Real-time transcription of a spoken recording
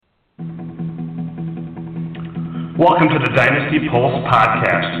Welcome to the Dynasty Pulse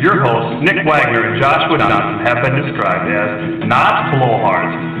Podcast. Your hosts, Nick Wagner and Joshua Johnson, have been described as not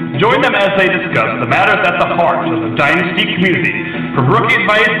blowhards. Join them as they discuss the matters at the heart of the Dynasty community. From rookie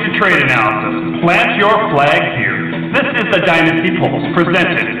advice to trade analysis, plant your flag here. This is the Dynasty Pulse,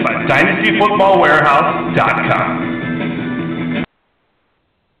 presented by DynastyFootballWarehouse.com.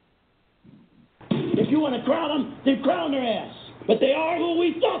 If you want to crown them, then crown their ass. But they are who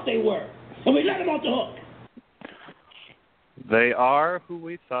we thought they were, and we let them off the hook. They are who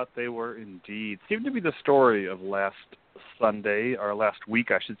we thought they were indeed. Seemed to be the story of last Sunday, or last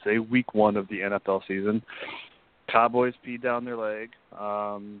week, I should say, week one of the NFL season. Cowboys peed down their leg.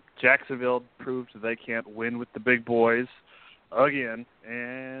 Jacksonville proved they can't win with the big boys again.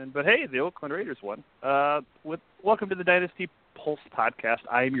 But hey, the Oakland Raiders won. Welcome to the Dynasty Pulse Podcast.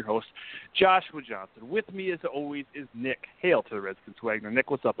 I am your host, Joshua Johnson. With me, as always, is Nick. Hail to the Redskins, Wagner.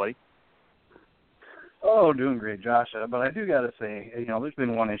 Nick, what's up, buddy? Oh, doing great, Josh. But I do got to say, there's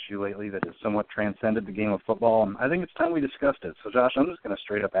been one issue lately that has somewhat transcended the game of football, and I think it's time we discussed it. So, Josh, I'm just going to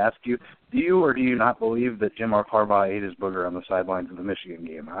straight up ask you, do you or do you not believe that Jim Harbaugh ate his booger on the sidelines of the Michigan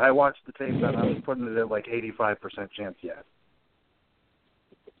game? I watched the tape, and I was putting it at like 85% chance yet.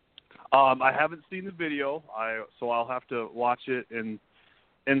 I haven't seen the video, so I'll have to watch it in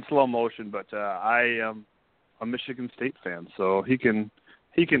slow motion, but I am a Michigan State fan, so he can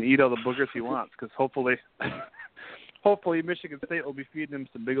eat all the boogers he wants, because hopefully Michigan State will be feeding him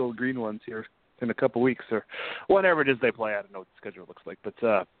some big old green ones here in a couple weeks or whatever it is they play. I don't know what the schedule looks like, but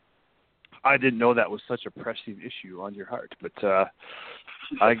I didn't know that was such a pressing issue on your heart, but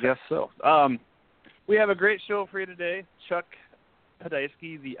I guess so. We have a great show for you today. Chuck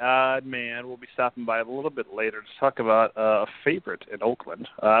Podolsky, the odd man, will be stopping by a little bit later to talk about a favorite in Oakland.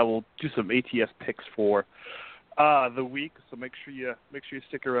 We'll do some ATS picks for the week, so make sure you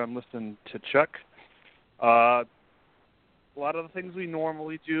stick around and listen to Chuck. A lot of the things we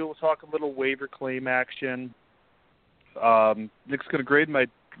normally do. We'll talk a little waiver claim action. Nick's going to grade my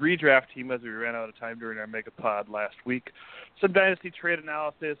redraft team as we ran out of time during our mega pod last week. Some dynasty trade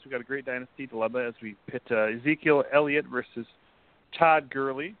analysis. We got a great dynasty dilemma as we pit Ezekiel Elliott versus Todd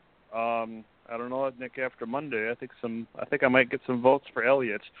Gurley. I don't know, Nick. After Monday, I think I might get some votes for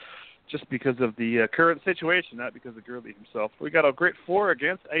Elliott, just because of the current situation, not because of Gurley himself. We got a great four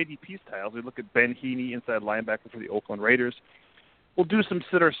against IDP styles. We look at Ben Heaney, inside linebacker for the Oakland Raiders. We'll do some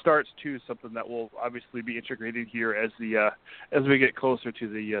sitter starts too, something that will obviously be integrated here as we get closer to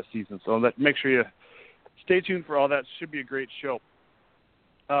the season. So make sure you stay tuned for all that. Should be a great show.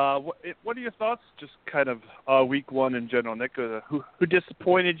 What are your thoughts? Just kind of week one in general, Nick. Who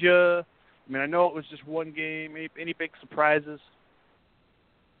disappointed you? I mean, I know it was just one game. Any big surprises?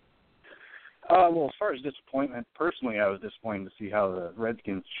 Well, as far as disappointment, personally, I was disappointed to see how the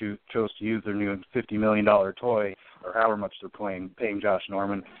Redskins chose to use their new $50 million toy, or however much they're paying Josh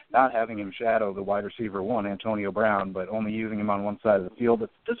Norman, not having him shadow the wide receiver one, Antonio Brown, but only using him on one side of the field.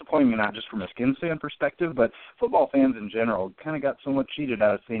 It's disappointing me not just from a skins fan perspective, but football fans in general kind of got somewhat cheated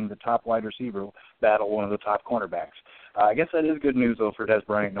out of seeing the top wide receiver battle one of the top cornerbacks. I guess that is good news, though, for Des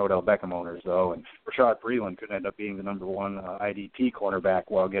Bryant and Odell Beckham owners, though, and Rashad Breeland could end up being the number one IDP cornerback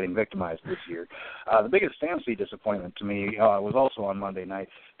while getting victimized this year. The biggest fantasy disappointment to me was also on Monday night.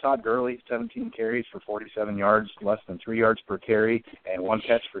 Todd Gurley, 17 carries for 47 yards, less than 3 yards per carry, and one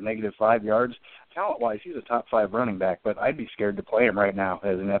catch for -5 yards. Talent-wise, he's a top 5 running back, but I'd be scared to play him right now,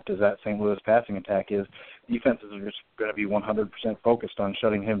 as inept as that St. Louis passing attack is. Defenses are just going to be 100% focused on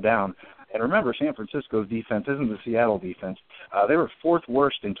shutting him down. And remember, San Francisco's defense isn't the Seattle defense. They were fourth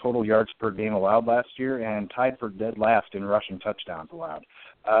worst in total yards per game allowed last year and tied for dead last in rushing touchdowns allowed.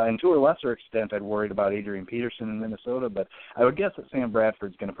 And to a lesser extent, I'd worried about Adrian Peterson in Minnesota, but I would guess that Sam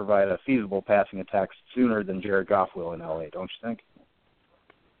Bradford's going to provide a feasible passing attack sooner than Jared Goff will in L.A., don't you think?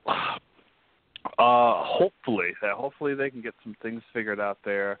 Hopefully they can get some things figured out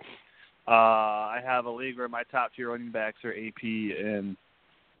there. I have a league where my top 2 running backs are AP and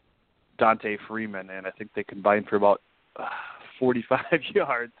Dante Freeman, and I think they combined for about 45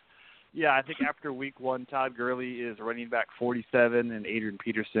 yards. Yeah, I think after week one, Todd Gurley is running back 47, and Adrian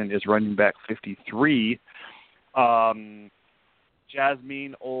Peterson is running back 53. Jasmine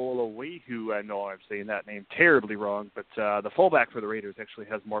Olowehu, I know I'm saying that name terribly wrong, but the fullback for the Raiders actually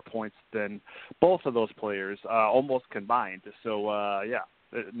has more points than both of those players, almost combined. So,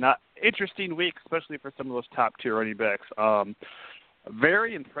 not interesting week, especially for some of those top 2 running backs.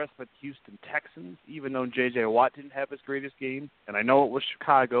 Very impressed with Houston Texans, even though J.J. Watt didn't have his greatest game. And I know it was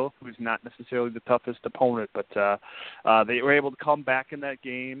Chicago, who's not necessarily the toughest opponent, but they were able to come back in that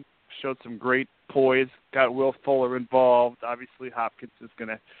game. showed some great poise, got Will Fuller involved. Obviously, Hopkins is going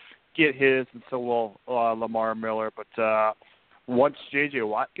to get his, and so will Lamar Miller. But once J.J.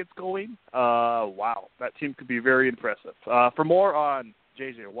 Watt gets going, wow, that team could be very impressive. For more on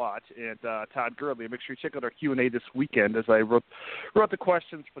J.J. Watt and Todd Gurley, make sure you check out our Q&A this weekend as I wrote the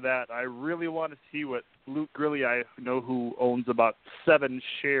questions for that. I really want to see what Luke Gurley, I know who owns about 7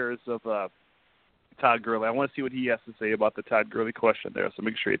 shares of Todd Gurley. I want to see what he has to say about the Todd Gurley question there, so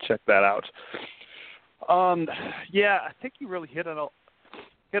make sure you check that out. Yeah, I think you really hit on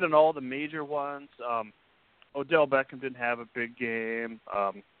all the major ones. Odell Beckham didn't have a big game.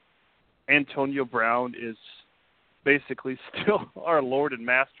 Antonio Brown is basically still our Lord and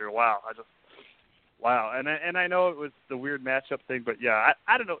Master. Wow, and I know it was the weird matchup thing, but yeah,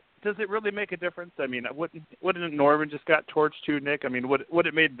 I don't know. Does it really make a difference? I mean, wouldn't Norman just got torched too, Nick? I mean, would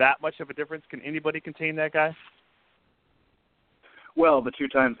it made that much of a difference? Can anybody contain that guy? Well, the 2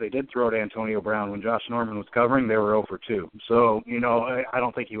 times they did throw to Antonio Brown when Josh Norman was covering, they were 0 for 2. So, I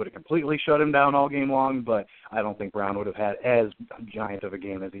don't think he would have completely shut him down all game long, but I don't think Brown would have had as giant of a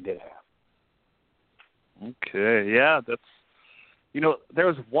game as he did have. Okay, yeah, that's there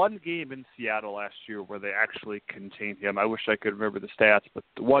was one game in Seattle last year where they actually contained him. I wish I could remember the stats, but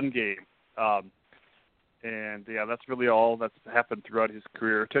one game. And, yeah, that's really all that's happened throughout his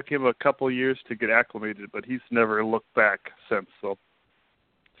career. It took him a couple of years to get acclimated, but he's never looked back since. So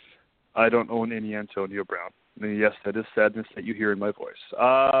I don't own any Antonio Brown. And yes, that is sadness that you hear in my voice.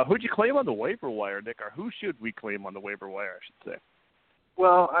 Who'd you claim on the waiver wire, Nick? Or who should we claim on the waiver wire, I should say?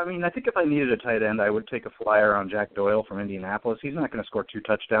 Well, I mean, I think if I needed a tight end, I would take a flyer on Jack Doyle from Indianapolis. He's not going to score 2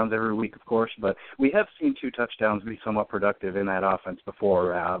 touchdowns every week, of course, but we have seen 2 touchdowns be somewhat productive in that offense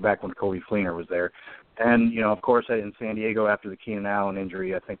before, back when Cody Fleener was there. And, of course, in San Diego after the Keenan Allen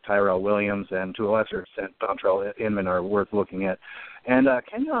injury, I think Tyrell Williams and, to a lesser extent, Dontrell Inman are worth looking at. And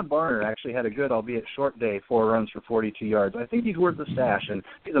Kenyon Barner actually had a good, albeit short day, 4 runs for 42 yards. I think he's worth the stash, and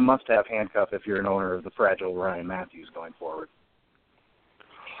he's a must-have handcuff if you're an owner of the fragile Ryan Matthews going forward.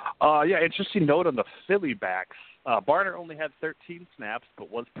 Yeah, interesting note on the Philly backs. Barner only had 13 snaps, but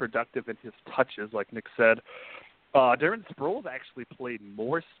was productive in his touches, like Nick said. Darren Sproles actually played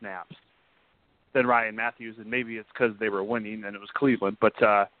more snaps than Ryan Matthews, and maybe it's because they were winning and it was Cleveland. But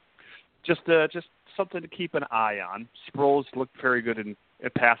just something to keep an eye on. Sproles looked very good in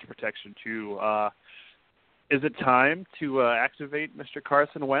pass protection too. Is it time to activate Mr.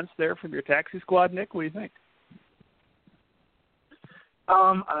 Carson Wentz there from your taxi squad, Nick? What do you think?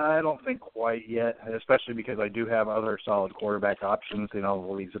 I don't think quite yet, especially because I do have other solid quarterback options in all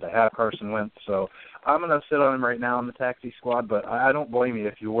the leagues that I have Carson Wentz. So I'm going to sit on him right now in the taxi squad, but I don't blame you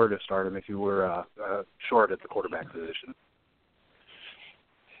if you were to start him if you were short at the quarterback position.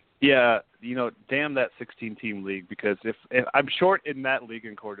 Yeah, damn that 16-team league, because if I'm short in that league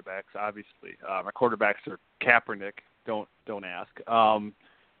in quarterbacks, obviously. My quarterbacks are Kaepernick, don't ask.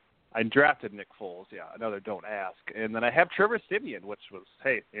 I drafted Nick Foles, yeah, another don't ask. And then I have Trevor Siemian, which was,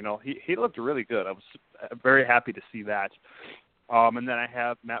 hey, he looked really good. I was very happy to see that. And then I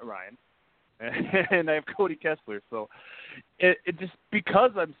have Matt Ryan, and I have Cody Kessler. So it just,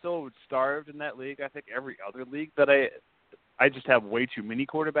 because I'm so starved in that league, I think every other league that I just have way too many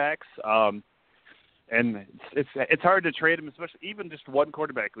quarterbacks. And it's hard to trade them, especially even just one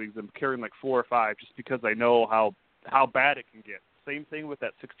quarterback leagues. I'm carrying like 4 or 5 just because I know how bad it can get. Same thing with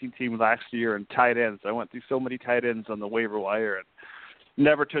that 16-team last year and tight ends. I went through so many tight ends on the waiver wire and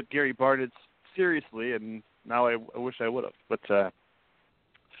never took Gary Barnett seriously, and now I wish I would have. But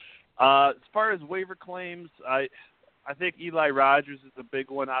as far as waiver claims, I think Eli Rogers is a big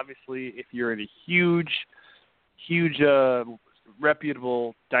one. Obviously, if you're in a huge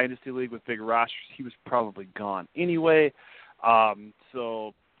reputable dynasty league with big rosters, he was probably gone anyway.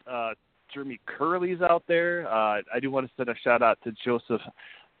 So Jeremy Curley's out there. I do want to send a shout-out to Joseph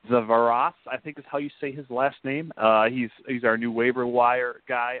Zavaras, I think is how you say his last name. He's our new waiver wire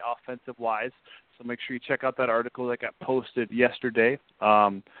guy, offensive-wise. So make sure you check out that article that got posted yesterday.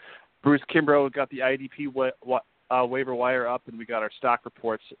 Bruce Kimbrough got the IDP waiver wire up, and we got our stock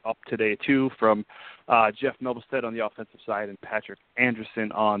reports up today, too, from Jeff Noblestead on the offensive side and Patrick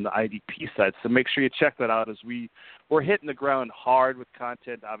Anderson on the IDP side. So make sure you check that out as we're hitting the ground hard with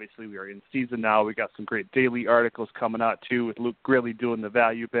content. Obviously, we are in season now. We got some great daily articles coming out, too, with Luke Grilly doing the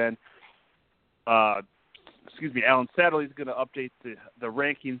value bin. Alan Sadley is going to update the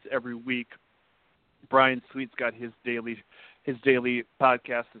rankings every week. Brian Sweet's got his daily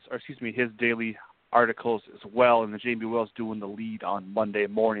podcast, his daily articles as well, and the Jamie Wells doing the lead on Monday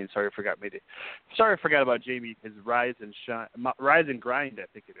morning. Sorry, I forgot about Jamie. His Rise and Grind, I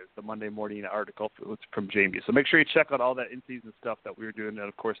think it is, the Monday morning article from Jamie. So make sure you check out all that in-season stuff that we were doing, and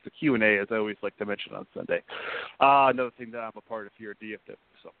of course the Q&A, as I always like to mention on Sunday. Another thing that I'm a part of here at DFW.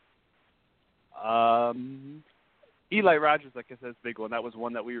 So, Eli Rogers, like I said, is a big one. That was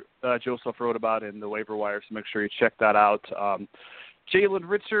one that Joseph wrote about in the waiver wire, so make sure you check that out. Jalen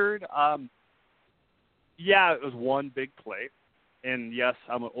Richard. Yeah, it was one big play. And, yes,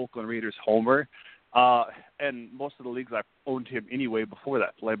 I'm an Oakland Raiders homer. And most of the leagues I've owned him anyway before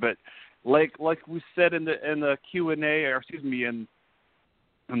that play. But like we said in the Q&A, or excuse me, in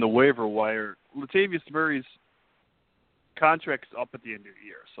the waiver wire, Latavius Murray's contract's up at the end of the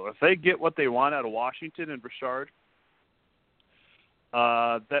year. So if they get what they want out of Washington and Richard,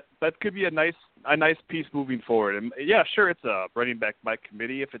 that could be a nice piece moving forward. And yeah, sure, it's a running back by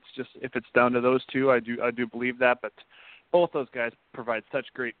committee if it's down to those two. I do believe that, but both those guys provide such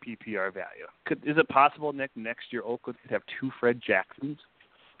great PPR value. Is it possible, Nick, next year Oakland could have 2 Fred Jacksons?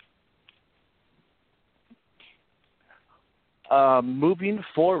 Moving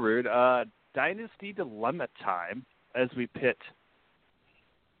forward, Dynasty dilemma time as we pit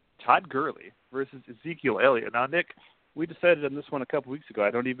Todd Gurley versus Ezekiel Elliott. Now, Nick, we decided on this one a couple weeks ago.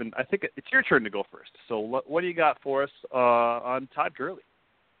 I think it's your turn to go first. So what do you got for us on Todd Gurley?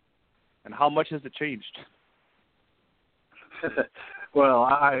 And how much has it changed? Well,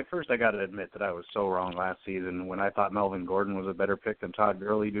 first I got to admit that I was so wrong last season when I thought Melvin Gordon was a better pick than Todd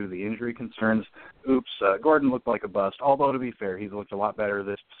Gurley due to the injury concerns. Gordon looked like a bust, although to be fair, he's looked a lot better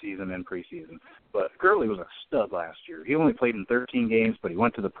this season than preseason. But Gurley was a stud last year. He only played in 13 games, but he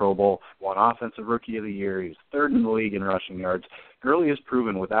went to the Pro Bowl, won Offensive Rookie of the Year. He was 3rd in the league in rushing yards. Gurley has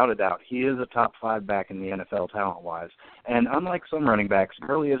proven without a doubt he is a top 5 back in the NFL talent-wise. And unlike some running backs,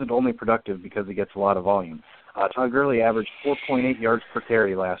 Gurley isn't only productive because he gets a lot of volume. Todd Gurley averaged 4.8 yards per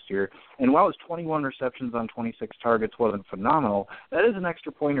carry last year, and while his 21 receptions on 26 targets wasn't phenomenal, that is an extra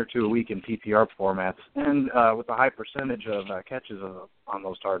point or two a week in PPR formats, and with a high percentage of catches on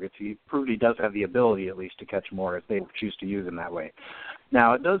those targets, he proved he does have the ability at least to catch more if they choose to use him that way.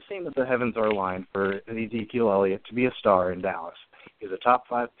 Now, it does seem that the heavens are aligned for Ezekiel Elliott to be a star in Dallas. He's a top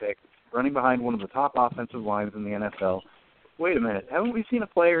 5 pick, running behind one of the top offensive lines in the NFL. Wait a minute, haven't we seen a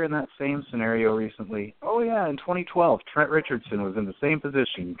player in that same scenario recently? Oh, yeah, in 2012, Trent Richardson was in the same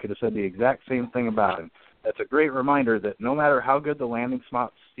position. You could have said the exact same thing about him. That's a great reminder that no matter how good the landing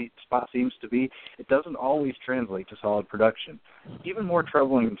spot seems to be, it doesn't always translate to solid production. Even more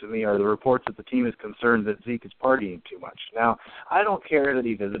troubling to me are the reports that the team is concerned that Zeke is partying too much. Now, I don't care that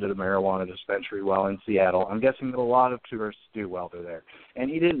he visited a marijuana dispensary while in Seattle. I'm guessing that a lot of tourists do while they're there. And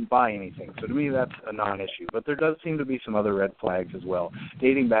he didn't buy anything, so to me that's a non-issue. But there does seem to be some other red flags as well,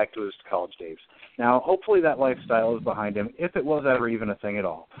 dating back to his college days. Now, hopefully that lifestyle is behind him, if it was ever even a thing at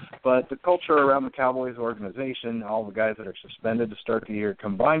all. But the culture around the Cowboys organization, all the guys that are suspended to start the year,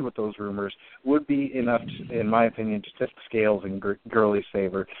 combined with those rumors, would be enough, in my opinion, to tip the scales in Gurley's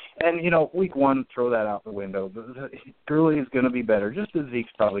favor. And, week 1, throw that out the window. Gurley is going to be better, just as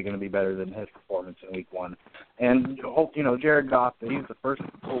Zeke's probably going to be better than his performance in week 1. And, Jared Goff, he's the first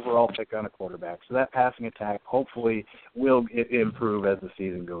overall pick on a quarterback. So that passing attack hopefully will improve as the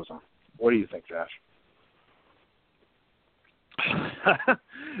season goes on. What do you think, Josh?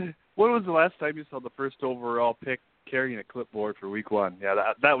 When was the last time you saw the first overall pick carrying a clipboard for week 1? Yeah,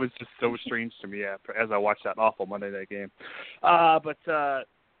 that was just so strange to me as I watched that awful Monday night game. But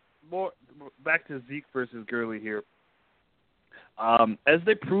more back to Zeke versus Gurley here. As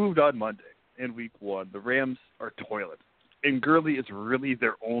they proved on Monday in week 1, the Rams are toilet, and Gurley is really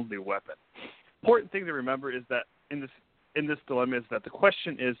their only weapon. Important thing to remember is that in this dilemma is that the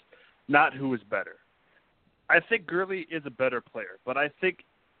question is not who is better. I think Gurley is a better player, but I think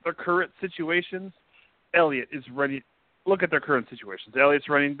their current situations, Elliott is running. Look at their current situations. Elliott's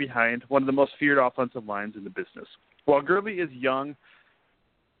running behind one of the most feared offensive lines in the business. While Gurley is young,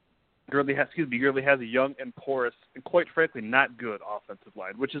 Gurley has a young and porous and quite frankly not good offensive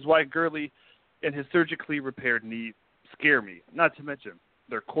line, which is why Gurley and his surgically repaired knee scare me. Not to mention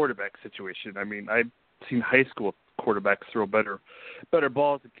their quarterback situation. I mean, I've seen high school quarterbacks throw better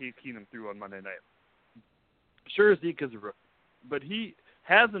balls than Case Keenum threw on Monday night. Sure, Zeke is a rookie, but he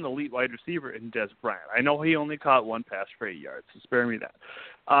has an elite wide receiver in Des Bryant. I know he only caught 1 pass for 8 yards, so spare me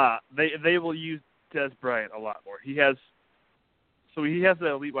that. They will use Des Bryant a lot more. He has an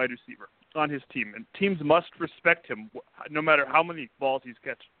elite wide receiver on his team, and teams must respect him no matter how many balls he's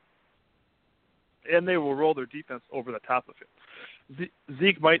catching. And they will roll their defense over the top of him.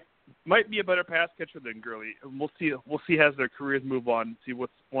 Zeke might be a better pass catcher than Gurley. We'll see as their careers move on and see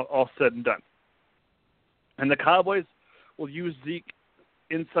what's all said and done. And the Cowboys will use Zeke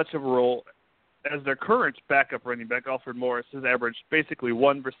in such a role as their current backup running back, Alfred Morris, has averaged basically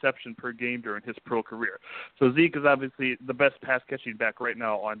 1 reception per game during his pro career. So Zeke is obviously the best pass-catching back right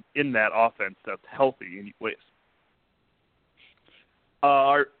now in that offense that's healthy in ways.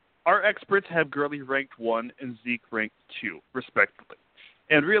 Our experts have Gurley ranked 1 and Zeke ranked 2, respectively.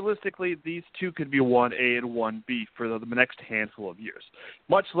 And realistically, these two could be 1A and 1B for the next handful of years,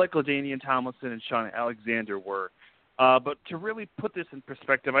 much like LaDainian Tomlinson and Sean Alexander were. But to really put this in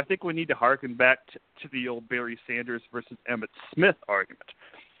perspective, I think we need to harken back to the old Barry Sanders versus Emmitt Smith argument.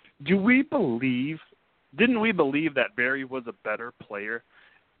 Didn't we believe that Barry was a better player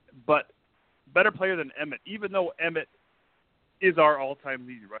than Emmitt, even though Emmitt is our all-time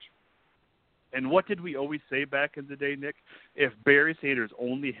leading rusher? And what did we always say back in the day, Nick? If Barry Sanders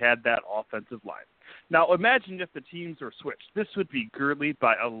only had that offensive line. Now, imagine if the teams were switched. This would be Gurley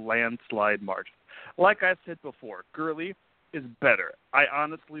by a landslide margin. Like I said before, Gurley is better. I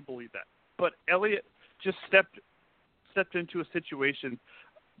honestly believe that. But Elliott just stepped into a situation,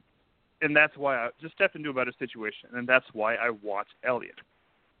 and that's why I just stepped into a better situation, and that's why I watch Elliott.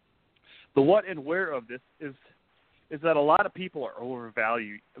 The what and where of this is that a lot of people are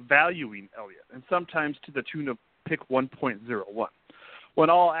valuing Elliott, and sometimes to the tune of pick 1.01. When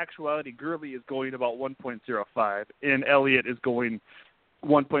all actuality, Gurley is going about 1.05, and Elliott is going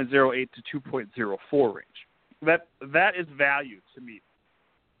 1.08 to 2.04 range. That is value to me.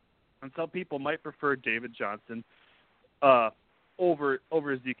 And some people might prefer David Johnson over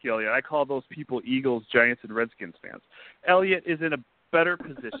Ezekiel Elliott. I call those people Eagles, Giants, and Redskins fans. Elliott is in a better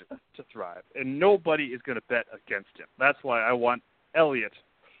position to thrive, and nobody is going to bet against him. That's why I want Elliott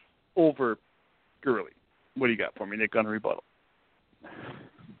over Gurley. What do you got for me, Nick, on rebuttal?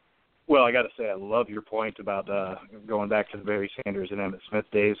 Well, I got to say, I love your point about going back to the Barry Sanders and Emmitt Smith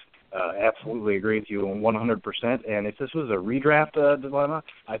days. Absolutely agree with you 100%. And if this was a redraft dilemma,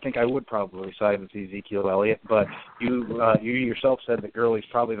 I think I would probably side with Ezekiel Elliott. But you yourself said that Gurley's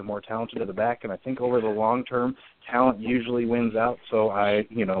probably the more talented of the back, and I think over the long term, talent usually wins out. So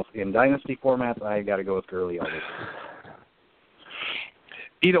in dynasty formats, I got to go with Gurley always.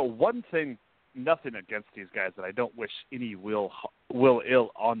 One thing. Nothing against these guys that I don't wish any will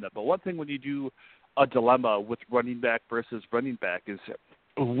ill on them. But one thing when you do a dilemma with running back versus running back is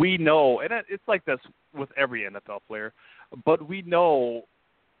we know, and it's like this with every NFL player, but we know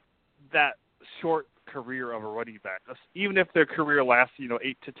that short career of a running back, even if their career lasts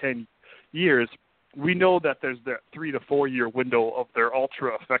 8 to 10 years, we know that there's that 3 to 4 year window of their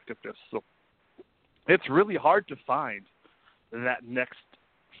ultra effectiveness. So it's really hard to find that next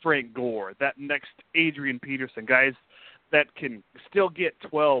Frank Gore, that next Adrian Peterson, guys that can still get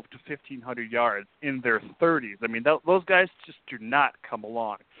 12 to 1,500 yards in their 30s. I mean, those guys just do not come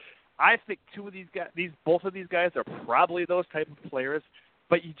along. I think both of these guys are probably those type of players,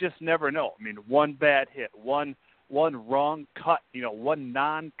 but you just never know. I mean, one bad hit, one wrong cut, one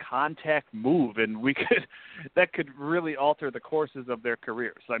non-contact move, and that could really alter the courses of their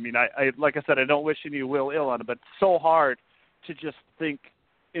careers. So, I mean, I like I said, I don't wish any ill on it, but it's so hard to just think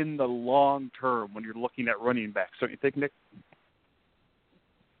in the long term when you're looking at running backs. Don't you think, Nick?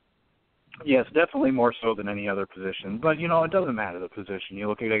 Yes, definitely more so than any other position. But, it doesn't matter the position. You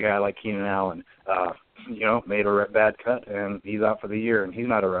look at a guy like Keenan Allen, made a bad cut, and he's out for the year, and he's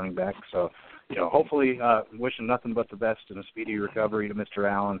not a running back. So, hopefully wishing nothing but the best and a speedy recovery to Mr.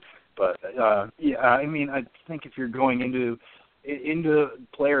 Allen. But, I think if you're going into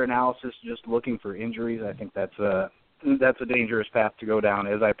player analysis just looking for injuries, I think that's a dangerous path to go down,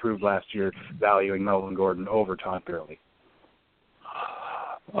 as I proved last year, valuing Melvin Gordon over Todd Gurley.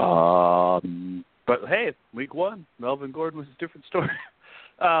 But hey, week 1, Melvin Gordon was a different story.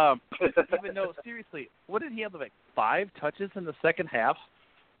 Even though, seriously, what did he have, like 5 touches in the second half?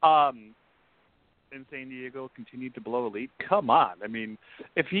 In San Diego, continued to blow a lead. Come on, I mean,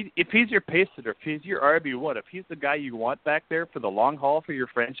 if he's your pace setter, if he's your RB1, if he's the guy you want back there for the long haul for your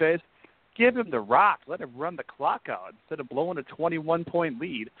franchise, give him the rock. Let him run the clock out instead of blowing a 21-point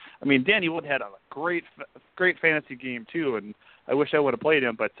lead. I mean, Danny Wood had a great fantasy game too, and I wish I would have played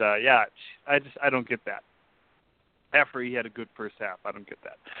him. But I don't get that. After he had a good first half, I don't get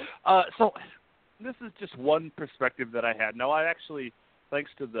that. So this is just one perspective that I had. Now, I actually,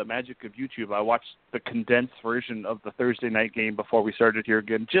 thanks to the magic of YouTube, I watched the condensed version of the Thursday night game before we started here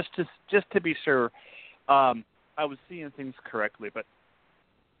again, just to be sure I was seeing things correctly. But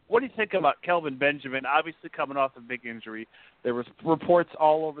what do you think about Kelvin Benjamin, obviously coming off a big injury? There was reports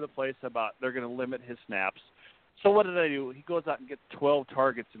all over the place about they're going to limit his snaps. So what did I do? He goes out and gets 12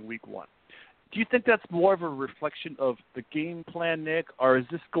 targets in week 1. Do you think that's more of a reflection of the game plan, Nick, or is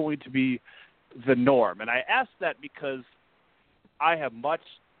this going to be the norm. And I ask that because I have much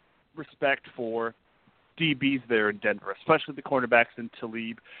respect for DBs there in Denver, especially the cornerbacks in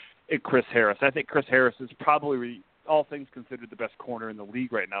Talib and Chris Harris. I think Chris Harris is probably, all things considered, the best corner in the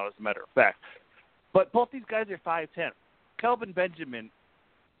league right now, as a matter of fact. But both these guys are 5'10". Kelvin Benjamin,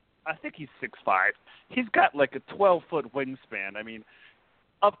 I think he's 6'5". He's got like a 12-foot wingspan. I mean,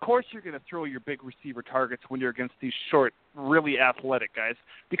 of course you're going to throw your big receiver targets when you're against these short, really athletic guys,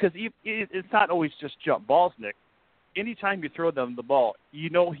 because it's not always just jump balls, Nick. Anytime you throw them the ball, you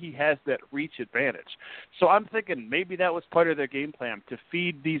know he has that reach advantage. So I'm thinking maybe that was part of their game plan, to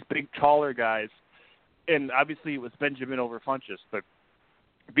feed these big, taller guys. And obviously it was Benjamin over Funchess, but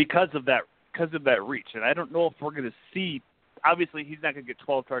because of that reach. And I don't know if we're going to see, obviously he's not going to get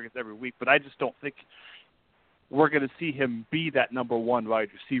 12 targets every week, but I just don't think we're going to see him be that number one wide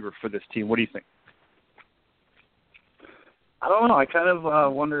receiver for this team. What do you think? I don't know. I kind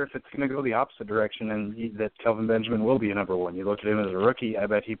of wonder if it's going to go the opposite direction and that Kelvin Benjamin will be a number one. You look at him as a rookie, I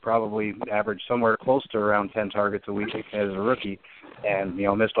bet he probably averaged somewhere close to around 10 targets a week as a rookie and,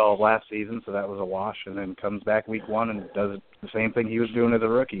 missed all of last season, so that was a wash, and then comes back week one and does the same thing he was doing as a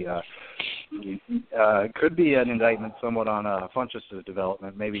rookie. Could be an indictment somewhat on Funchess'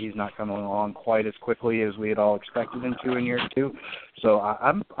 development. Maybe he's not coming along quite as quickly as we had all expected him to in year two. So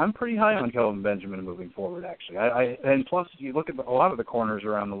I'm pretty high on Kelvin Benjamin moving forward, actually. And plus, you look at a lot of the corners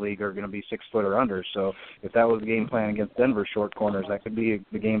around the league are going to be 6 foot or under. So if that was the game plan against Denver short corners, that could be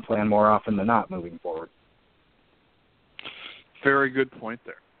the game plan more often than not moving forward. Very good point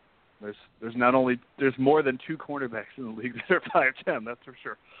there. There's more than 2 cornerbacks in the league that are 5'10", that's for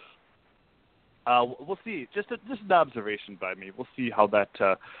sure. We'll see. Just an observation by me. We'll see how that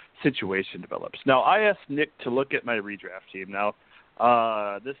situation develops. Now, I asked Nick to look at my redraft team. Now,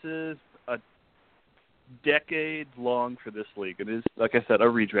 this is a decade long for this league. It is, like I said, a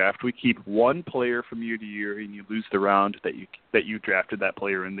redraft. We keep one player from year to year, and you lose the round that you drafted that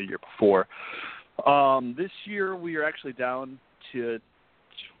player in the year before. This year, we are actually down to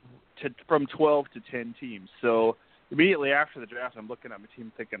from 12 to 10 teams. So immediately after the draft, I'm looking at my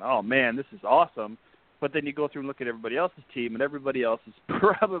team thinking, oh, man, this is awesome. But then you go through and look at everybody else's team, and everybody else is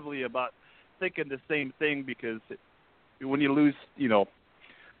probably about thinking the same thing, because when you lose,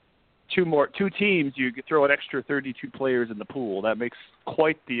 two teams, you throw an extra 32 players in the pool. That makes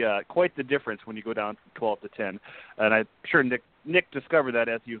quite the difference when you go down from 12 to 10. And I'm sure Nick discovered that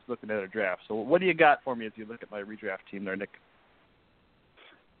as he was looking at our draft. So what do you got for me as you look at my redraft team there, Nick?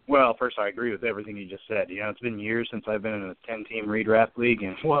 Well, first, I agree with everything you just said. It's been years since I've been in a 10-team redraft league,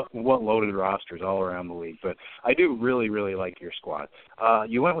 and what loaded rosters all around the league. But I do really, really like your squad.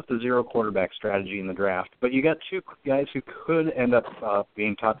 You went with the 0 quarterback strategy in the draft, but you got 2 guys who could end up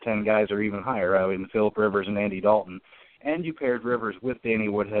being top 10 guys or even higher, in Phillip Rivers and Andy Dalton. And you paired Rivers with Danny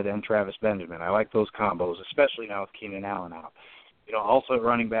Woodhead and Travis Benjamin. I like those combos, especially now with Keenan Allen out. Also at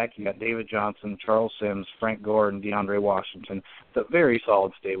running back, you got David Johnson, Charles Sims, Frank Gore, and DeAndre Washington. It's a very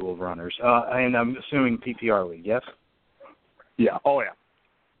solid stable of runners. And I'm assuming PPR league, yes? Yeah. Oh, yeah.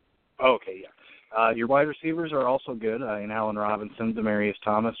 Okay, yeah. Your wide receivers are also good in Allen Robinson, Demaryius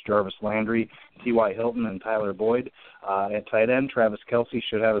Thomas, Jarvis Landry, T.Y. Hilton, and Tyler Boyd. At tight end, Travis Kelce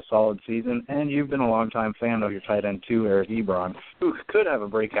should have a solid season, and you've been a longtime fan of your tight end, too, Eric Ebron, who could have a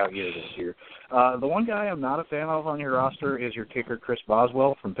breakout year this year. The one guy I'm not a fan of on your roster is your kicker, Chris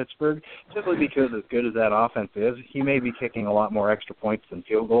Boswell from Pittsburgh, simply because as good as that offense is, he may be kicking a lot more extra points than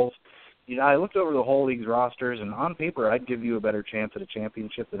field goals. I looked over the whole league's rosters, and on paper, I'd give you a better chance at a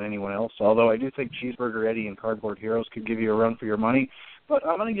championship than anyone else, although I do think Cheeseburger Eddie and Cardboard Heroes could give you a run for your money. But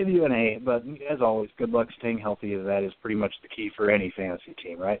I'm going to give you an A, but as always, good luck staying healthy, as that is pretty much the key for any fantasy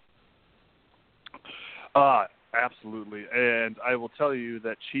team, right? Absolutely, and I will tell you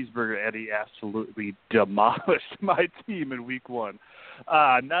that Cheeseburger Eddie absolutely demolished my team in week 1.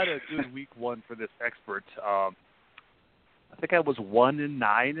 Not a good week 1 for this expert. I think I was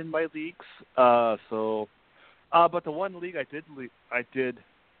 1-9 in my leagues. But the one league I did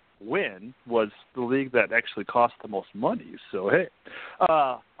win was the league that actually cost the most money. So hey,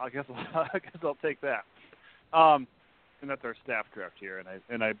 I guess I'll take that. And that's our staff draft here,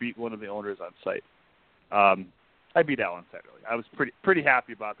 and I beat one of the owners on site. I beat Alan Satterley. I was pretty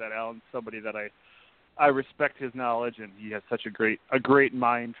happy about that. Alan's somebody that I respect his knowledge, and he has such a great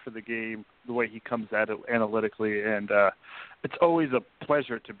mind for the game, the way he comes at it analytically, and it's always a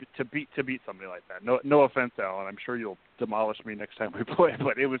pleasure to beat somebody like that. No offense, Alan. I'm sure you'll demolish me next time we play,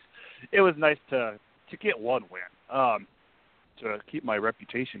 but it was nice to get one win, to keep my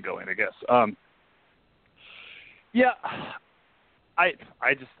reputation going, I guess. Yeah,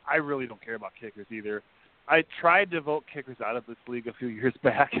 I really don't care about kickers either. I tried to vote kickers out of this league a few years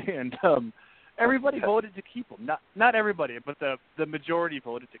back, and everybody voted to keep him. Not everybody, but the majority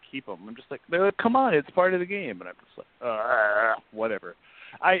voted to keep him. I'm just like, come on, it's part of the game. And I'm just like, whatever.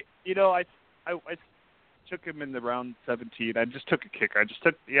 I took him in the round 17. I just took a kicker. I just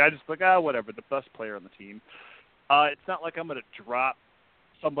whatever, the best player on the team. It's not like I'm going to drop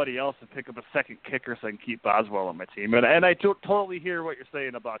somebody else and pick up a second kicker so I can keep Boswell on my team. And I totally hear what you're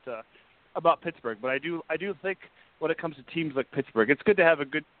saying about Pittsburgh, but I do think when it comes to teams like Pittsburgh, it's good to have a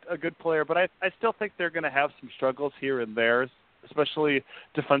good player, but I still think they're going to have some struggles here and there, especially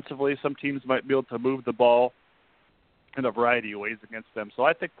defensively. Some teams might be able to move the ball in a variety of ways against them. So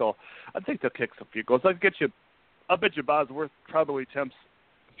I think they'll kick some field goals. I'll bet you Bos Worth probably attempts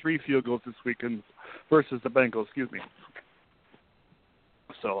 3 field goals this weekend versus the Bengals. Excuse me.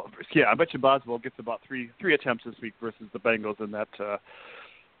 So yeah, I bet you Boswell gets about three attempts this week versus the Bengals in that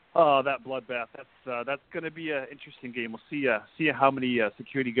bloodbath. That's going to be an interesting game. We'll see how many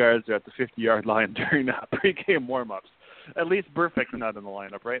security guards are at the 50-yard line during pregame warm-ups. At least Burfict's not in the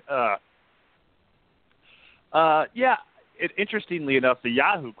lineup, right? Interestingly enough, the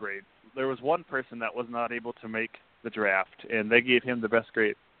Yahoo grades, there was one person that was not able to make the draft, and they gave him the best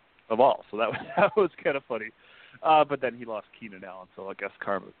grade of all. So that was kind of funny. But then he lost Keenan Allen, so I guess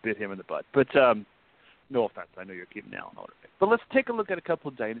karma bit him in the butt. But no offense, I know you're Keenan Allen owner. But let's take a look at a couple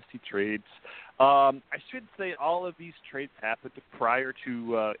of dynasty trades. I should say all of these trades happened prior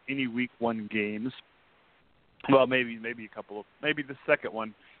to any Week 1 games. Well, maybe a couple of, maybe the second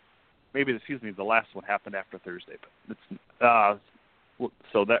one, the last one happened after Thursday. But it's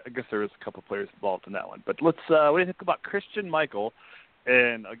so that I guess there was a couple of players involved in that one. But let's what do you think about Christian Michael?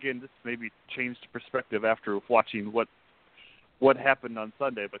 And again, this maybe changed perspective after watching what happened on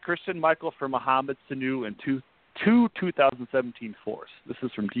Sunday. But Christian Michael for Mohamed Sanu and two 2017 fours. This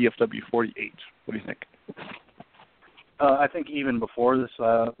is from DFW 48. What do you think? I think even before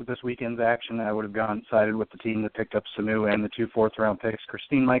this weekend's action, I would have sided with the team that picked up Sanu and the 2 fourth-round picks.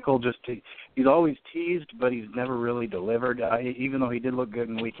 Christine Michael, he's always teased, but he's never really delivered, even though he did look good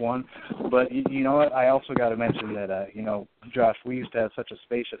in Week 1. But you know what? I also got to mention that, Josh, we used to have such a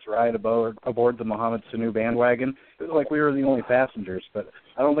spacious ride aboard the Mohamed Sanu bandwagon. It was like we were the only passengers, but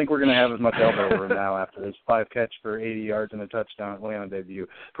I don't think we're going to have as much elbow room now after his 5-catch for 80 yards and a touchdown Atlanta debut,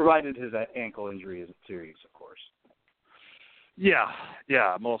 provided his ankle injury isn't serious, of course. Yeah,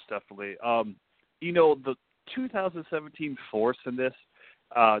 most definitely. The 2017 force in this,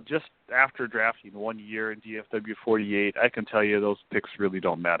 just after drafting 1 year in DFW 48, I can tell you those picks really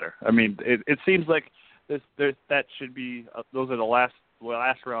don't matter. I mean, it seems like that should be those are the last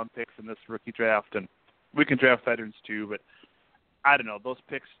round picks in this rookie draft, and we can draft veterans too. But I don't know, those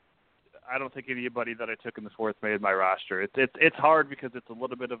picks. I don't think anybody that I took in the fourth made my roster. It's hard because it's a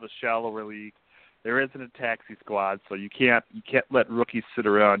little bit of a shallower league. There isn't a taxi squad, so you can't let rookies sit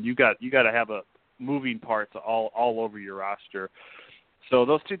around. You got to have a moving parts all over your roster. So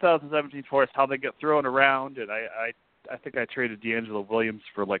those 2017 fourths, how they get thrown around, and I think I traded D'Angelo Williams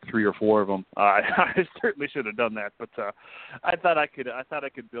for like 3 or 4 of them. I certainly should have done that, but I thought I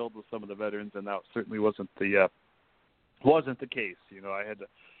could build with some of the veterans, and that certainly wasn't the case.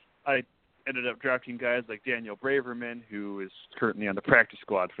 I ended up drafting guys like Daniel Braverman, who is currently on the practice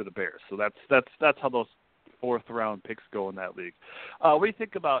squad for the Bears. So that's how those 4th-round picks go in that league. What do you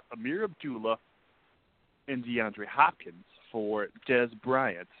think about Amir Abdullah and DeAndre Hopkins for Des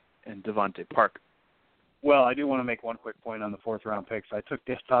Bryant and Devontae Parker? Well, I do want to make one quick point on the 4th-round picks. I took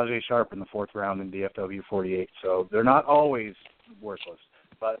Tajay Sharp in the 4th round in DFW 48, so they're not always worthless.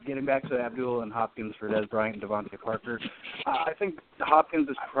 But getting back to Abdullah and Hopkins for Des Bryant and Devontae Parker, I think Hopkins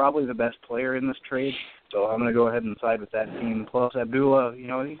is probably the best player in this trade, so I'm going to go ahead and side with that team. Plus, Abdullah,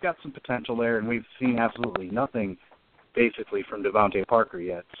 he's got some potential there, and we've seen absolutely nothing, basically, from Devontae Parker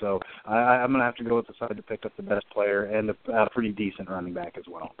yet. So I'm going to have to go with the side that picked up the best player and a pretty decent running back as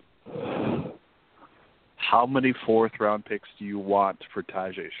well. How many 4th-round picks do you want for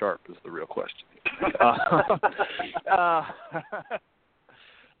Tajay Sharp is the real question.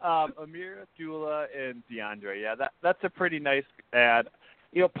 Amir Abdullah and DeAndre, that's a pretty nice ad.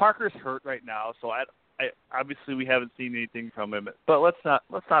 Parker's hurt right now, so I obviously we haven't seen anything from him. But let's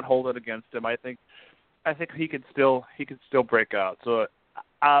not hold it against him. I think he could still break out. So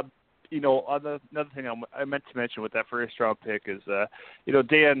another thing I meant to mention with that 1st-round pick is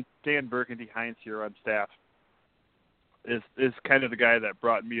Dan Burgundy Hines here on staff is kind of the guy that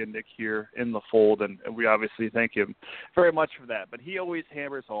brought me and Nick here in the fold, and we obviously thank him very much for that. But he always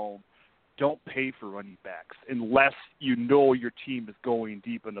hammers home, don't pay for running backs unless you know your team is going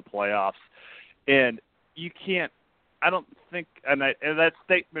deep in the playoffs. And you can't, I don't think, and that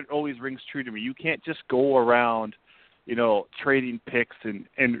statement always rings true to me, you can't just go around trading picks and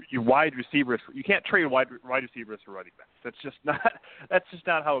your wide receivers. You can't trade wide receivers for running backs. That's just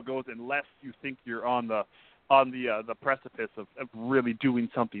not how it goes unless you think you're on the precipice of really doing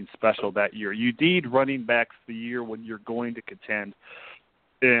something special that year. You need running backs the year when you're going to contend,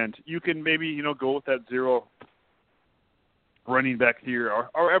 and you can maybe go with that 0 running back here or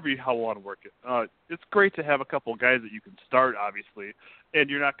however you want to work it. It's great to have a couple of guys that you can start, obviously, and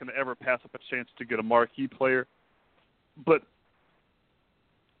you're not going to ever pass up a chance to get a marquee player. But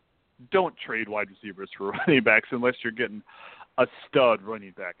don't trade wide receivers for running backs unless you're getting a stud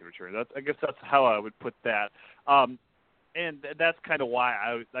running back in return. I guess that's how I would put that. And that's kind of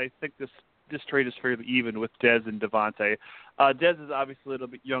why I think this trade is fairly even with Dez and Devontae. Dez is obviously a little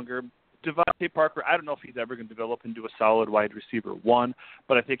bit younger. Devontae Parker, I don't know if he's ever going to develop into a solid wide receiver 1,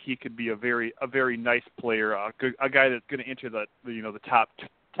 but I think he could be a very nice player, a guy that's going to enter the top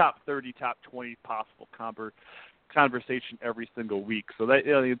 30, top 20 possible conversation every single week. So that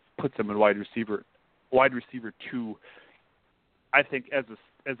it puts him in wide receiver 2, I think, as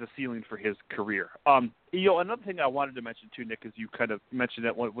a ceiling for his career. Another thing I wanted to mention too, Nick, is you kind of mentioned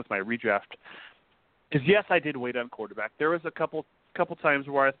it with my redraft, is yes, I did wait on quarterback. There was a couple times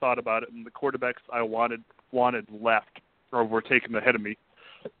where I thought about it, and the quarterbacks I wanted left or were taken ahead of me.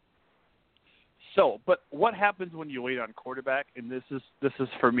 So, but what happens when you wait on quarterback? And this is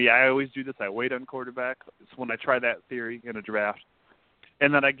for me. I always do this. I wait on quarterback. It's when I try that theory in a draft,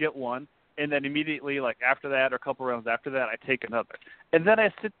 and then I get one, and then immediately, like after that or a couple rounds after that, I take another, and then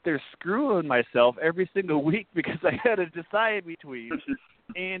I sit there screwing myself every single week because I had to decide between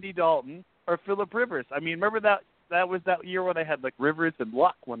Andy Dalton or Phillip Rivers. I mean, remember that was that year when I had like Rivers and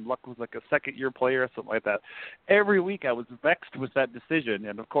Luck, when Luck was like a second-year player or something like that. Every week I was vexed with that decision,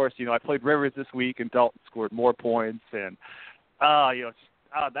 and of course, I played Rivers this week, and Dalton scored more points, and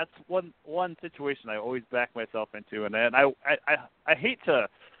that's one situation I always back myself into, and I hate to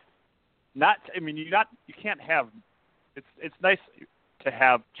not. I mean, you can't have. It's nice to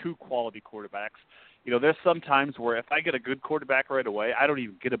have 2 quality quarterbacks. There's some times where if I get a good quarterback right away, I don't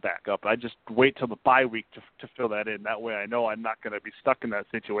even get a backup. I just wait till the bye week to fill that in. That way I know I'm not going to be stuck in that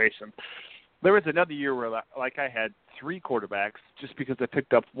situation. There was another year where I had 3 quarterbacks just because I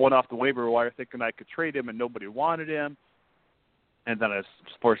picked up one off the waiver wire thinking I could trade him and nobody wanted him. And then I was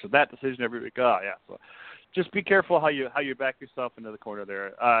forced with that decision every week. So just be careful how you back yourself into the corner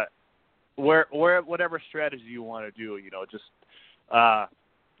there. Whatever strategy you want to do,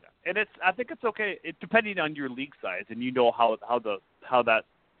 and I think it's okay. Depending on your league size, and how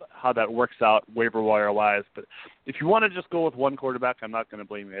that works out waiver wire wise. But if you want to just go with one quarterback, I'm not going to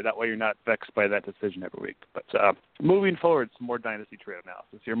blame you. That way, you're not vexed by that decision every week. But moving forward, some more dynasty trade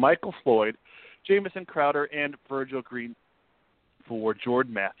analysis here. Michael Floyd, Jamison Crowder, and Virgil Green for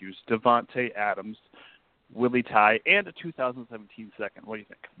Jordan Matthews, Devontae Adams, Willie Ty, and a 2017 second. What do you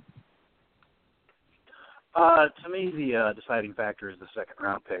think? To me, the deciding factor is the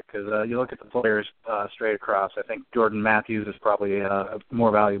second-round pick, because you look at the players straight across. I think Jordan Matthews is probably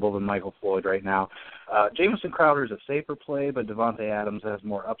more valuable than Michael Floyd right now. Jamison Crowder is a safer play, but Devontae Adams has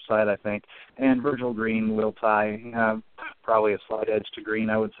more upside, I think. And Virgil Green, Will Ty, probably a slight edge to Green,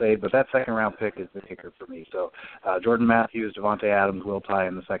 I would say. But that second-round pick is the kicker for me. So Jordan Matthews, Devontae Adams, Will Ty,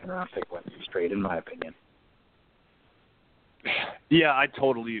 and the second-round pick went straight, in my opinion. Yeah, I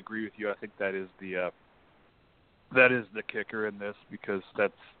totally agree with you. I think that is the kicker in this, because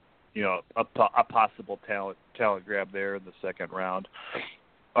that's a possible talent grab there in the second round.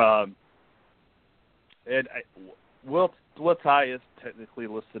 And Will Ty is technically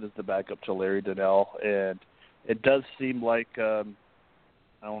listed as the backup to Larry Donnell, and it does seem like I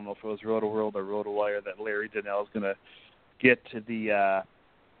don't know if it was Roto-World or Roto-Wire that Larry Donnell is going to get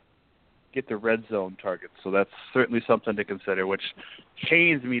the red zone targets. So that's certainly something to consider, which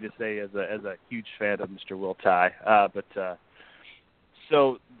pains me to say as a huge fan of Mr. Will Ty.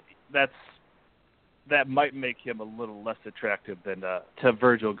 So that might make him a little less attractive than to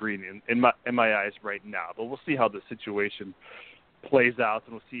Virgil Green in my eyes right now. But we'll see how the situation plays out,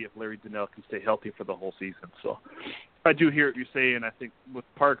 and we'll see if Larry Donnell can stay healthy for the whole season. So I do hear what you're saying. I think with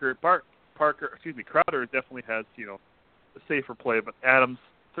Crowder definitely has a safer play, but Adams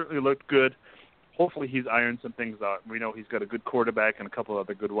certainly looked good. Hopefully he's ironed some things out. We know he's got a good quarterback and a couple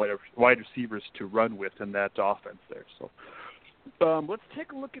other good wide receivers to run with in that offense there. So let's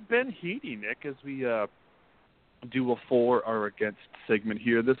take a look at Ben Heaney, Nick, as we do a for or against segment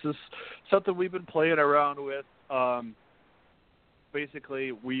here. This is something we've been playing around with.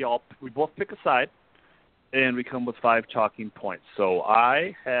 Basically, we both pick a side, and we come with 5 talking points. So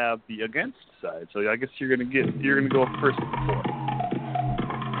I have the against side. So I guess you're gonna go first with the 4.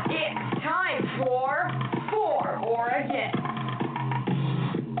 It's time for or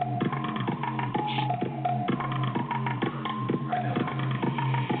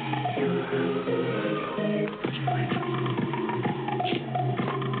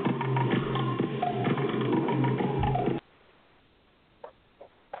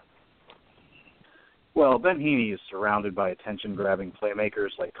Well, Ben Heaney is surrounded by attention-grabbing playmakers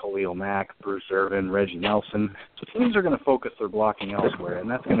like Khalil Mack, Bruce Irvin, Reggie Nelson. So teams are going to focus their blocking elsewhere, and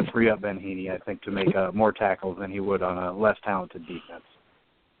that's going to free up Ben Heaney, I think, to make more tackles than he would on a less talented defense.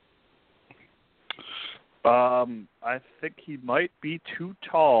 I think he might be too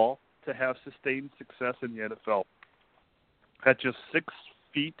tall to have sustained success in the NFL. At just 6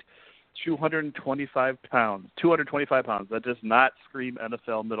 feet, 225 pounds, that does not scream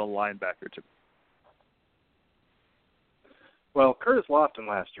NFL middle linebacker to me. Well, Curtis Lofton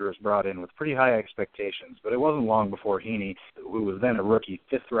last year was brought in with pretty high expectations, but it wasn't long before Heaney, who was then a rookie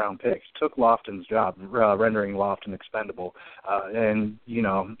fifth-round pick, took Lofton's job, rendering Lofton expendable. And, you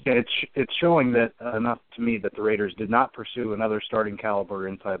know, it's showing that enough to me that the Raiders did not pursue another starting caliber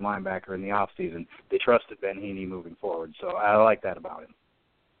inside linebacker in the offseason. They trusted Ben Heaney moving forward, so I like that about him.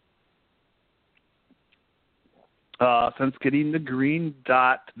 Since getting the green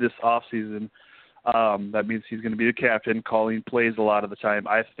dot this offseason, that means he's going to be the captain, calling plays a lot of the time.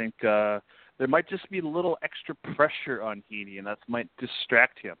 I think there might just be a little extra pressure on Heaney, and that might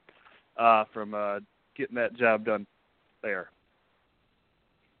distract him from getting that job done there.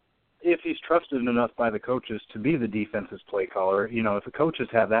 If he's trusted enough by the coaches to be the defense's play caller, you know, if the coaches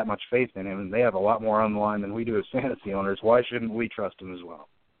have that much faith in him, and they have a lot more on the line than we do as fantasy owners, why shouldn't we trust him as well?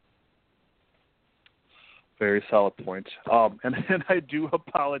 Very solid point. And I do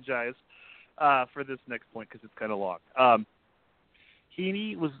apologize for this next point because it's kind of long.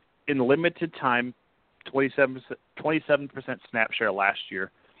 Heaney was in limited time, 27% snap share last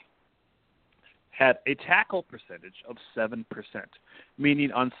year, had a tackle percentage of 7%,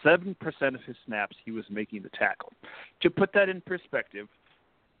 meaning on 7% of his snaps he was making the tackle. To put that in perspective,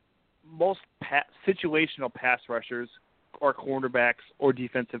 most situational pass rushers or cornerbacks or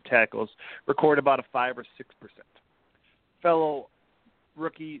defensive tackles record about a 5 or 6%. Fellow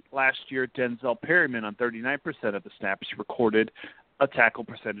rookie last year, Denzel Perryman, on 39% of the snaps, recorded a tackle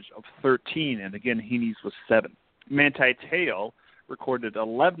percentage of 13, and again, Heaney's was 7. Manti Te'o recorded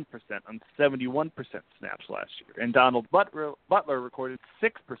 11% on 71% snaps last year, and Donald Butler recorded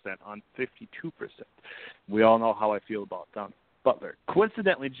 6% on 52%. We all know how I feel about Donald Butler.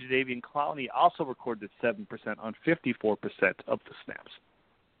 Coincidentally, Jadeveon Clowney also recorded 7% on 54% of the snaps.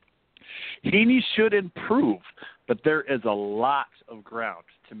 Heaney should improve, but there is a lot of ground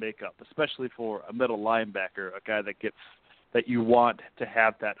to make up, especially for a middle linebacker, a guy that you want to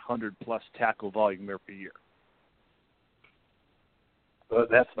have that 100-plus tackle volume every year. Well,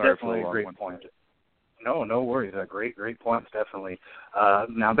 that's definitely a great point. No worries. Great points, definitely.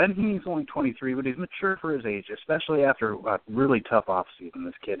 Now, Ben Heaney's only 23, but he's mature for his age, especially after a really tough offseason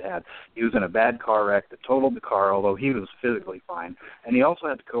this kid had. He was in a bad car wreck that totaled the car, although he was physically fine, and he also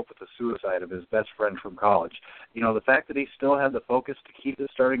had to cope with the suicide of his best friend from college. You know, the fact that he still had the focus to keep his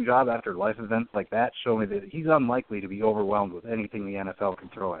starting job after life events like that show me that he's unlikely to be overwhelmed with anything the NFL can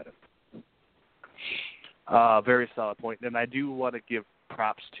throw at him. Very solid point, and I do want to give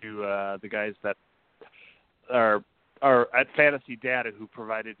props to the guys that are at Fantasy Data who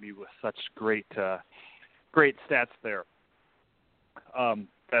provided me with such great stats there.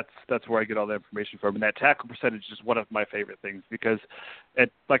 That's where I get all the information from. And that tackle percentage is one of my favorite things because,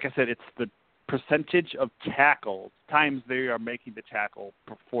 like I said, it's the percentage of tackles times they are making the tackle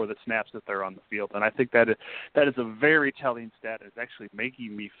for the snaps that they're on the field. And I think that is a very telling stat. It's actually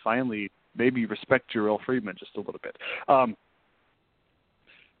making me finally maybe respect Jarrell Freeman just a little bit.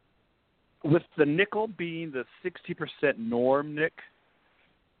 With the nickel being the 60% norm, Nick,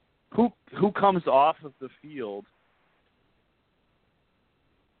 who comes off of the field?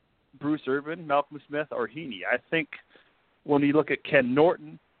 Bruce Irvin, Malcolm Smith, or Heaney? I think when you look at Ken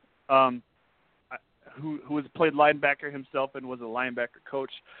Norton, who has played linebacker himself and was a linebacker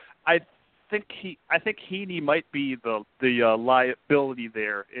coach, I think Heaney might be the liability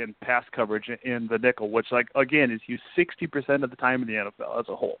there in pass coverage in the nickel, which again is used 60% of the time in the NFL as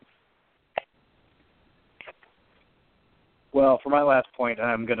a whole. Well, for my last point,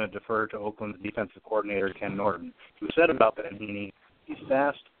 I'm going to defer to Oakland's defensive coordinator, Ken Norton, who said about Ben Heaney, he's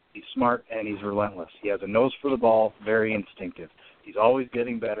fast, he's smart, and he's relentless. He has a nose for the ball, very instinctive. He's always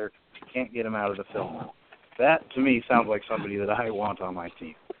getting better. You can't get him out of the film. That, to me, sounds like somebody that I want on my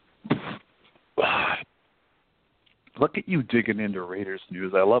team. Look at you digging into Raiders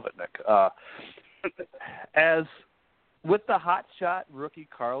news. I love it, Nick. As with the hotshot rookie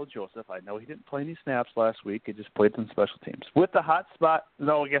Carl Joseph, I know he didn't play any snaps last week. He just played some special teams. With the hotspot,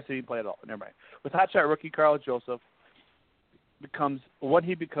 no, I guess he didn't play at all. Never mind. With hotshot rookie Carl Joseph, becomes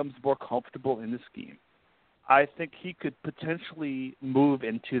more comfortable in the scheme, I think he could potentially move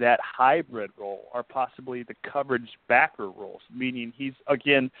into that hybrid role or possibly the coverage backer roles, meaning he's,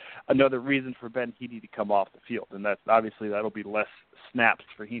 again, another reason for Ben Heaney to come off the field, and that's obviously that'll be less snaps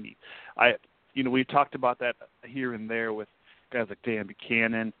for Heaney. We've talked about that here and there with guys like Dan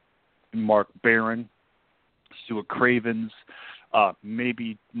Buchanan, Mark Barron, Stuart Cravens,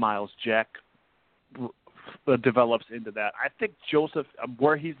 maybe Miles Jack develops into that. I think Joseph,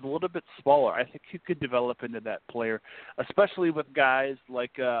 where he's a little bit smaller, I think he could develop into that player, especially with guys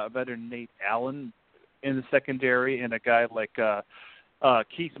like veteran Nate Allen in the secondary and a guy like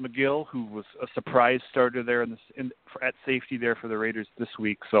Keith McGill, who was a surprise starter there at safety there for the Raiders this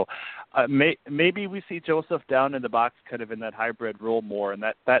week. So maybe we see Joseph down in the box kind of in that hybrid role more, and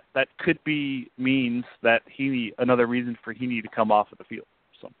that could means that another reason for Heaney to come off of the field.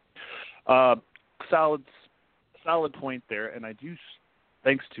 So solid point there, and I do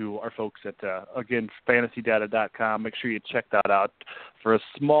thanks to our folks at again fantasydata.com. Make sure you check that out. For a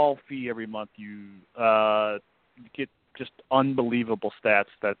small fee every month, you get just unbelievable stats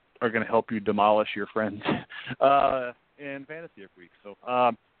that are going to help you demolish your friends in fantasy every week. So,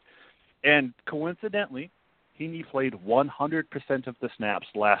 and coincidentally, Heaney played 100% of the snaps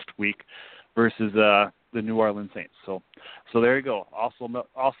last week versus the New Orleans Saints. So there you go.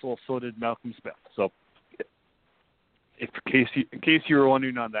 Also, so did Malcolm Smith. So, in case you were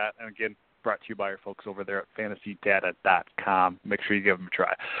wondering on that, and again, brought to you by our folks over there at fantasydata.com. Make sure you give them a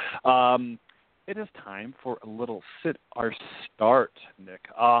try. It is time for a little sit or start, Nick.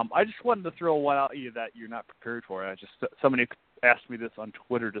 I just wanted to throw one out at you that you're not prepared for. Somebody asked me this on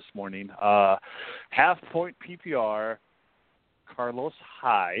Twitter this morning. Half-point PPR, Carlos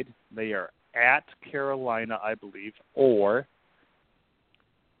Hyde. They are at Carolina, I believe, or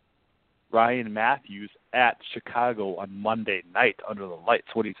Ryan Matthews at Chicago on Monday night under the lights.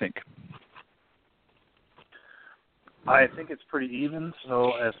 What do you think? I think it's pretty even,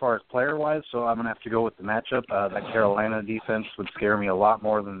 so as far as player-wise, so I'm going to have to go with the matchup. That Carolina defense would scare me a lot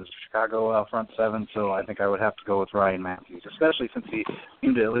more than the Chicago front seven, so I think I would have to go with Ryan Matthews, especially since he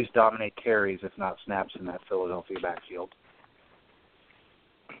seemed to at least dominate carries, if not snaps, in that Philadelphia backfield.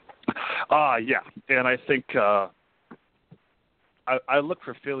 Yeah, and I think I look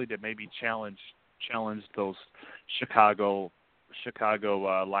for Philly to maybe challenge those Chicago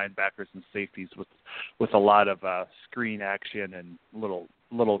linebackers and safeties with a lot of screen action and little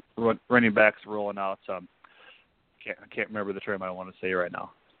running backs rolling out. I can't remember the term I want to say right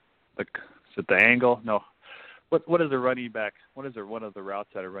now. Is it the angle? No. What is a running back? What is one of the routes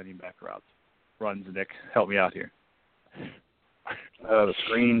that a running back runs? Nick, help me out here. The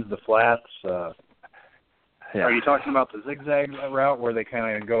screens, the flats. Yeah. Are you talking about the zigzag route where they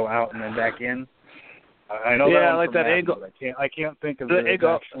kind of go out and then back in? I know yeah, that like that angle. I can't think of the the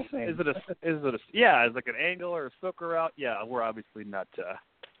angle. actual name. Is it a yeah? It's like an angle or a soccer route. Yeah, we're obviously not.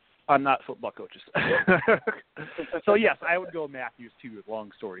 I'm not football coaches. So yes, I would go Matthews too.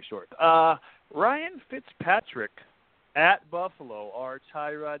 Long story short, Ryan Fitzpatrick at Buffalo or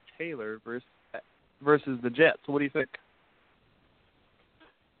Tyrod Taylor versus the Jets. What do you think?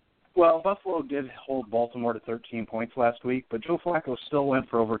 Well, Buffalo did hold Baltimore to 13 points last week, but Joe Flacco still went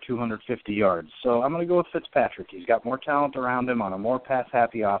for over 250 yards. So I'm going to go with Fitzpatrick. He's got more talent around him on a more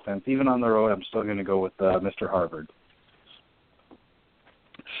pass-happy offense. Even on the road, I'm still going to go with Mr. Harvard.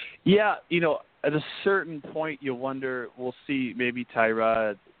 Yeah, at a certain point, you wonder, we'll see maybe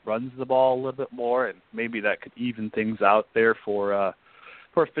Tyrod runs the ball a little bit more, and maybe that could even things out there for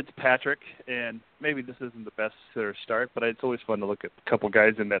Fitzpatrick, and maybe this isn't the best start, but it's always fun to look at a couple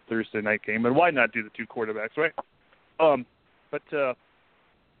guys in that Thursday night game, and why not do the two quarterbacks, right? But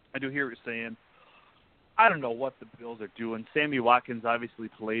I do hear what you're saying. I don't know what the Bills are doing. Sammy Watkins obviously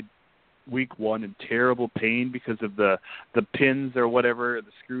played week one in terrible pain because of the pins or whatever,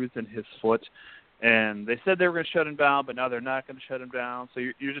 the screws in his foot, and they said they were going to shut him down, but now they're not going to shut him down. So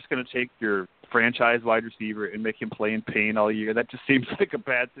you're just going to take your franchise wide receiver and make him play in pain all year. That just seems like a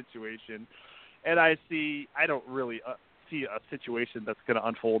bad situation. And I don't really see a situation that's going to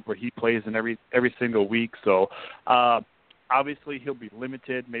unfold where he plays in every single week. So obviously he'll be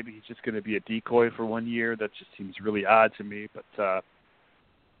limited. Maybe he's just going to be a decoy for 1 year. That just seems really odd to me. But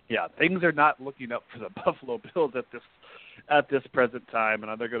yeah, things are not looking up for the Buffalo Bills at this present time,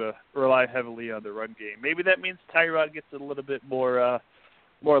 and they're going to rely heavily on the run game. Maybe that means Tyrod gets a little bit more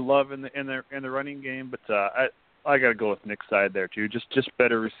love in the running game, but I got to go with Nick's side there too. Just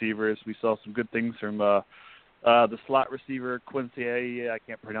better receivers. We saw some good things from the slot receiver Quincy. I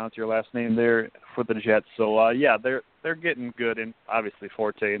can't pronounce your last name there for the Jets. So yeah, they're getting good, and obviously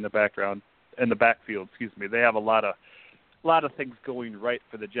Forte in the backfield. Excuse me. They have a lot of lot of things going right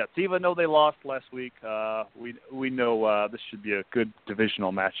for the Jets. Even though they lost last week, we know this should be a good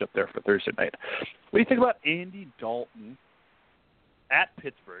divisional matchup there for Thursday night. What do you think about Andy Dalton at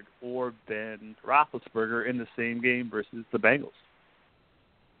Pittsburgh or Ben Roethlisberger in the same game versus the Bengals?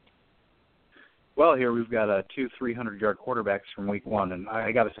 Well, here we've got two 300-yard quarterbacks from Week 1, and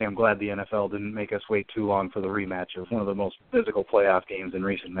I got to say I'm glad the NFL didn't make us wait too long for the rematch of one of the most physical playoff games in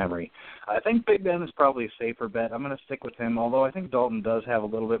recent memory. I think Big Ben is probably a safer bet. I'm going to stick with him, although I think Dalton does have a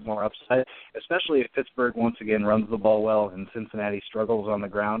little bit more upside, especially if Pittsburgh once again runs the ball well and Cincinnati struggles on the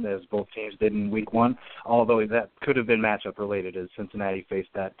ground, as both teams did in Week 1, although that could have been matchup-related as Cincinnati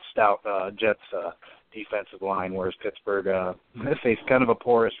faced that stout Jets defensive line, whereas Pittsburgh faced kind of a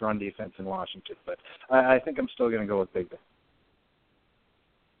porous run defense in Washington. But I think I'm still going to go with Big Ben.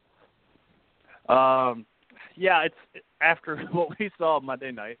 Yeah, it's after what we saw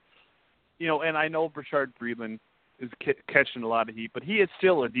Monday night, and I know Rashard Breeland is catching a lot of heat, but he is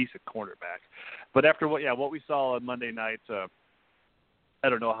still a decent cornerback. But after what we saw on Monday night, I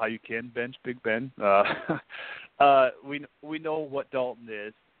don't know how you can bench Big Ben. We know what Dalton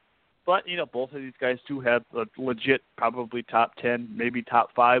is. But, both of these guys do have a legit, probably top 10, maybe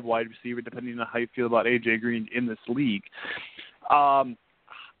top 5 wide receiver, depending on how you feel about A.J. Green in this league. I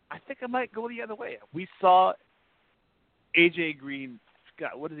think I might go the other way. We saw A.J. Green,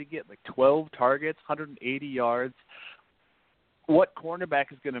 what did he get, like 12 targets, 180 yards. What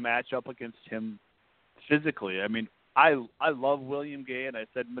cornerback is going to match up against him physically? I mean, I love William Gay, and I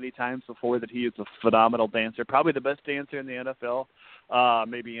said many times before that he is a phenomenal dancer, probably the best dancer in the NFL.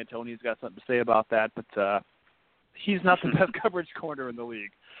 Maybe Antoni's got something to say about that, but he's not the best coverage corner in the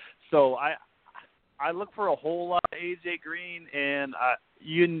league. So I look for a whole lot of A.J. Green, and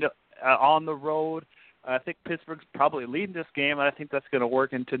on the road, I think Pittsburgh's probably leading this game, and I think that's going to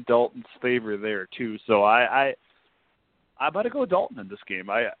work into Dalton's favor there too. So I'm about to go Dalton in this game.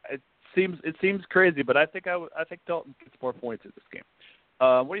 It seems crazy, but I think Dalton gets more points in this game.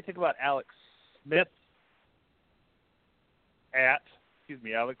 What do you think about Alex Smith at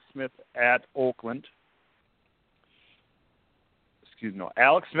Oakland?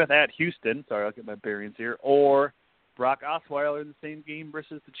 Alex Smith at Houston. Sorry, I'll get my bearings here. Or Brock Osweiler in the same game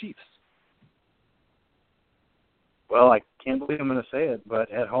versus the Chiefs. Well, I can't believe I'm going to say it, but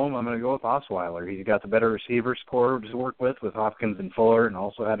at home I'm going to go with Osweiler. He's got the better receivers core to work with Hopkins and Fuller, and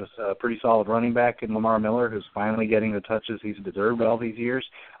also had a pretty solid running back in Lamar Miller, who's finally getting the touches he's deserved all these years.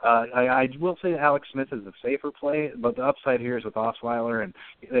 I will say that Alex Smith is a safer play, but the upside here is with Osweiler, and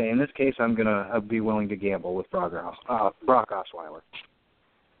in this case I'm going to be willing to gamble with Brock Osweiler.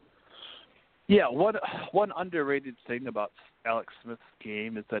 Yeah, one underrated thing about Alex Smith's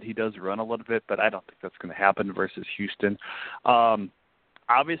game is that he does run a little bit, but I don't think that's going to happen versus Houston.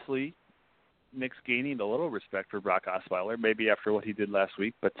 Obviously, Nick's gaining a little respect for Brock Osweiler, maybe after what he did last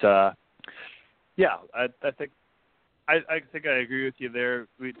week. But I think I agree with you there.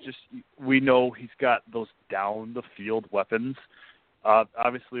 We know he's got those down the field weapons.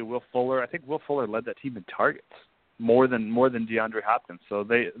 Obviously, Will Fuller. I think Will Fuller led that team in targets more than DeAndre Hopkins. So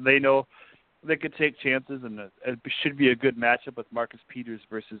they know they could take chances, and it should be a good matchup with Marcus Peters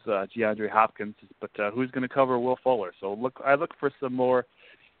versus DeAndre Hopkins. But who's going to cover Will Fuller? So I look for some more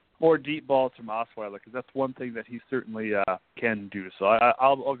deep balls from Osweiler, because that's one thing that he certainly can do. So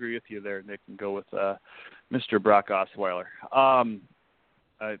I'll agree with you there, Nick, and go with Mr. Brock Osweiler.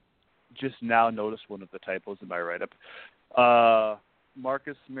 I just now noticed one of the typos in my write-up.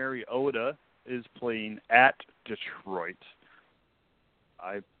 Marcus Mariota is playing at Detroit.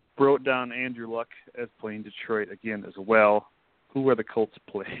 I wrote down Andrew Luck as playing Detroit again as well. Who are the Colts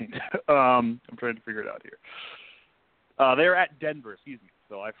playing? I'm trying to figure it out here. They're at Denver, excuse me.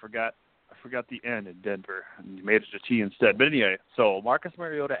 So I forgot the N in Denver and made it a T instead. But anyway, so Marcus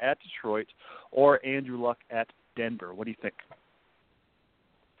Mariota at Detroit or Andrew Luck at Denver. What do you think?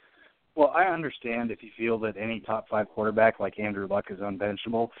 Well, I understand if you feel that any top 5 quarterback like Andrew Luck is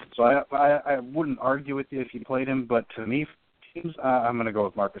unbenchable. So I wouldn't argue with you if you played him. But to me, I'm going to go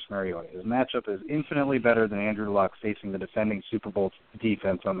with Marcus Mariota. His matchup is infinitely better than Andrew Luck facing the defending Super Bowl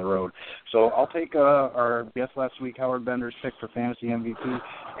defense on the road. So I'll take our guest last week, Howard Bender's pick for fantasy MVP,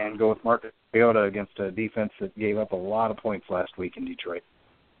 and go with Marcus Mariota against a defense that gave up a lot of points last week in Detroit.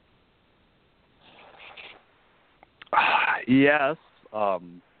 Yes.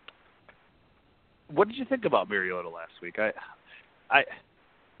 What did you think about Mariota last week? I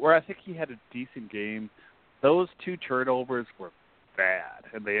think he had a decent game. Those 2 turnovers were bad,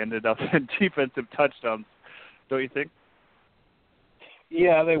 and they ended up in defensive touchdowns, don't you think?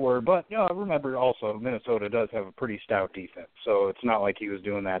 Yeah, they were. But remember also, Minnesota does have a pretty stout defense, so it's not like he was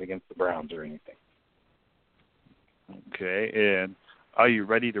doing that against the Browns or anything. Okay, and are you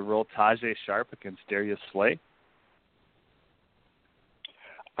ready to roll Tajay Sharp against Darius Slay?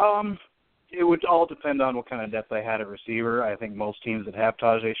 It would all depend on what kind of depth they had at receiver. I think most teams that have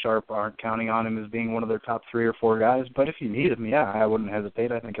Tajay Sharp aren't counting on him as being one of their top 3 or 4 guys. But if you need him, yeah, I wouldn't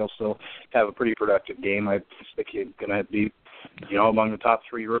hesitate. I think he'll still have a pretty productive game. I think he's going to be, among the top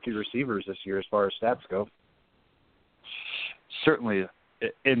 3 rookie receivers this year as far as stats go. Certainly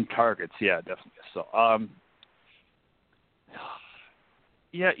in targets, yeah, definitely. So,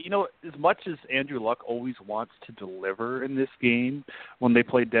 yeah, as much as Andrew Luck always wants to deliver in this game, when they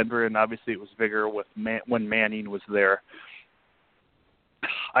played Denver, and obviously it was bigger with when Manning was there,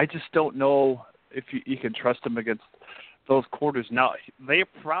 I just don't know if you can trust him against those quarters. Now, they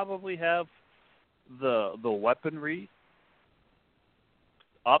probably have the weaponry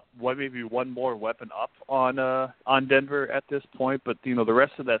up, maybe one more weapon up on Denver at this point, but the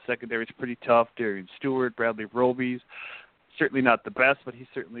rest of that secondary is pretty tough. Darian Stewart, Bradley Roby's certainly not the best, but he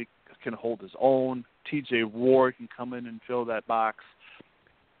certainly can hold his own. T.J. Ward can come in and fill that box.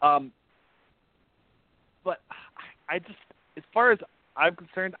 But I just, as far as I'm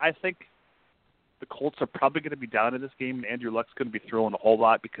concerned, I think the Colts are probably going to be down in this game, and Andrew Luck's going to be throwing a whole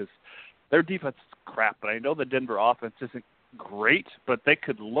lot because their defense is crap. But I know the Denver offense isn't great, but they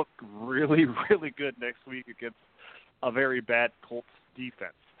could look really, really good next week against a very bad Colts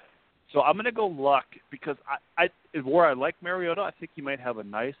defense. So I'm going to go Luck because where I like Mariota, I think he might have a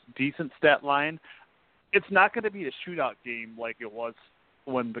nice, decent stat line. It's not going to be a shootout game like it was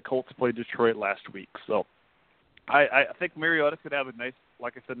when the Colts played Detroit last week. So I think Mariota could have a nice,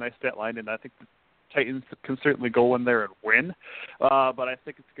 like I said, nice stat line, and I think the Titans can certainly go in there and win. But I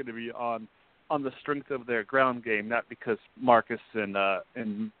think it's going to be on the strength of their ground game, not because Marcus and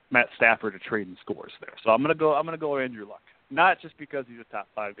Matt Stafford are trading scores there. So I'm going to go Andrew Luck. Not just because he's a top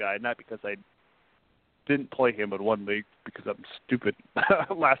 5 guy, not because I didn't play him in one league because I'm stupid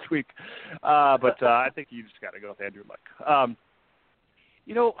last week, but I think you just got to go with Andrew Luck. I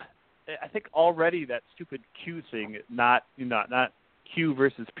think already that stupid Q thing, not Q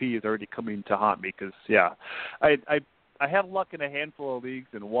versus P, is already coming to haunt me because I have Luck in a handful of leagues,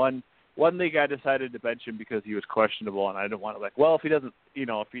 and one league I decided to bench him because he was questionable, and I didn't want to if he doesn't,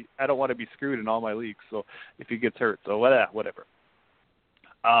 I don't want to be screwed in all my leagues. So if he gets hurt, so whatever.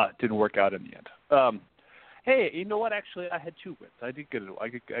 Didn't work out in the end. Hey, you know what? Actually, I had 2 wins. I did get it.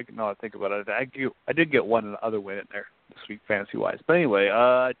 Now I think about it, I did get one other win in there this week, fantasy wise. But anyway,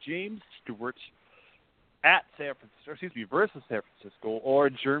 James Stewart at versus San Francisco, or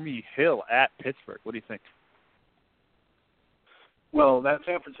Jeremy Hill at Pittsburgh. What do you think? Well, that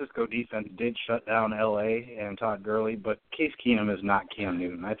San Francisco defense did shut down L.A. and Todd Gurley, but Case Keenum is not Cam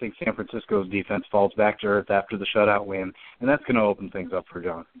Newton. I think San Francisco's defense falls back to earth after the shutout win, and that's going to open things up for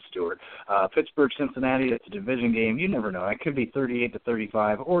Jonathan Stewart. Pittsburgh-Cincinnati, it's a division game. You never know. It could be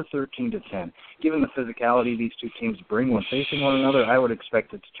 38-35 or 13-10. Given the physicality these two teams bring when facing one another, I would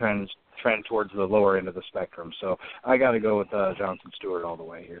expect it to trend towards the lower end of the spectrum. So I got to go with Jonathan Stewart all the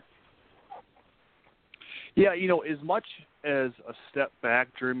way here. Yeah, as much as a step back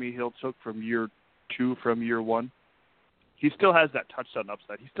Jeremy Hill took from year 2 from year 1, he still has that touchdown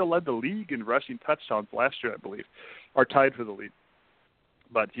upside. He still led the league in rushing touchdowns last year, I believe, or tied for the lead.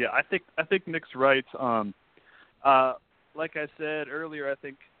 But yeah, I think Nick's right. Like I said earlier, I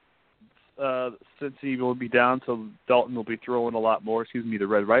think since he will be down, so Dalton will be throwing a lot more. The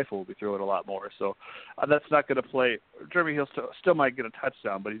Red Rifle will be throwing a lot more. So that's not going to play. Jeremy Hill still might get a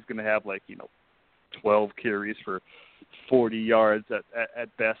touchdown, but he's going to have 12 carries for 40 yards at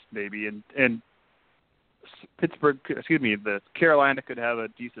best, maybe. And the Carolina could have a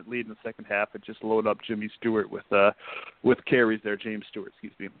decent lead in the second half and just load up Jimmy Stewart with carries there. James Stewart,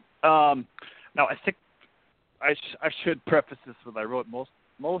 excuse me. Now I think I should preface this with I wrote most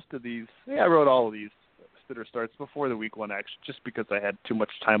of these. I wrote all of these sitter starts before the week 1 action, just because I had too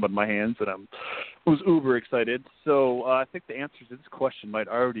much time on my hands and I was uber excited. So I think the answer to this question might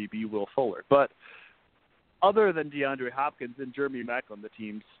already be Will Fuller, but other than DeAndre Hopkins and Jeremy Maclin, the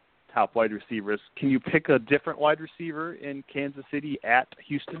team's top wide receivers, can you pick a different wide receiver in Kansas City at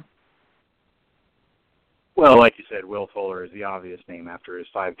Houston? Well, like you said, Will Fuller is the obvious name after his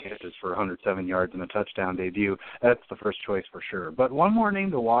 5 catches for 107 yards and a touchdown debut. That's the first choice for sure. But one more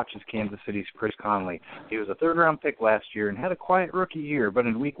name to watch is Kansas City's Chris Conley. He was a third-round pick last year and had a quiet rookie year, but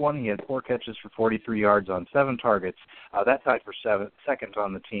in week 1 he had 4 catches for 43 yards on 7 targets. That tied for second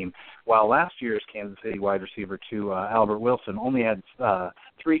on the team, while last year's Kansas City wide receiver 2, Albert Wilson, only had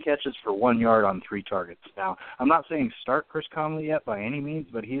 3 catches for 1 yard on 3 targets. Now, I'm not saying start Chris Conley yet by any means,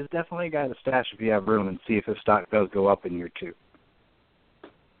 but he is definitely a guy to stash if you have room and see if his stock does go up in year 2.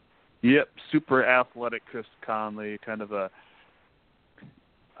 Yep, super athletic Chris Conley, kind of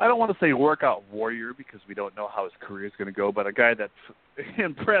I don't want to say workout warrior because we don't know how his career is going to go, but a guy that's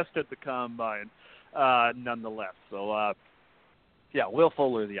impressed at the combine nonetheless. So, Will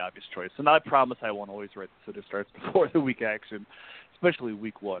Fuller, the obvious choice. And I promise I won't always write the sitter starts before the week action, especially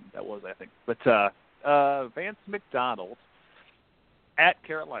week one. That was, I think. But Vance McDonald at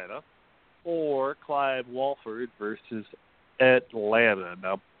Carolina or Clive Walford versus Atlanta.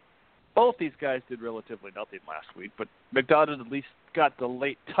 Now, both these guys did relatively nothing last week, but McDonald at least got the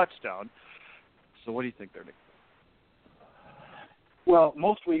late touchdown. So what do you think there, Nick? Well,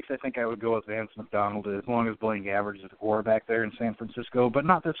 most weeks I think I would go with Vance McDonald as long as Blaine Gabbert is the quarterback there in San Francisco, but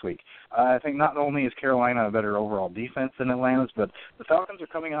not this week. I think not only is Carolina a better overall defense than Atlanta's, but the Falcons are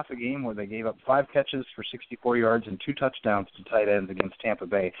coming off a game where they gave up 5 catches for 64 yards and 2 touchdowns to tight ends against Tampa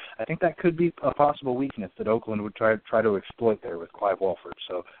Bay. I think that could be a possible weakness that Oakland would try to exploit there with Clive Walford.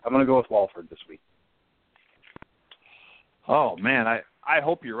 So I'm going to go with Walford this week. Oh, man, I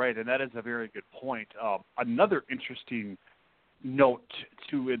hope you're right, and that is a very good point. Another interesting note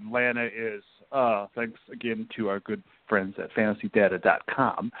to Atlanta is, thanks again to our good friends at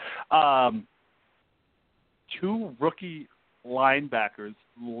fantasydata.com, 2 rookie linebackers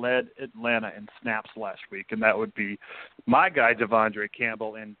led Atlanta in snaps last week, and that would be my guy, Devondre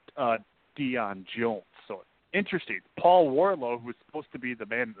Campbell, and Deion Jones. So interesting. Paul Warlow, who was supposed to be the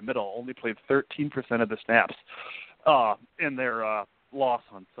man in the middle, only played 13% of the snaps in their loss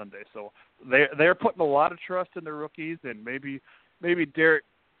on Sunday. So they're putting a lot of trust in their rookies, and maybe Derek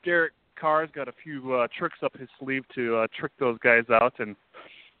Carr's got a few tricks up his sleeve to trick those guys out. And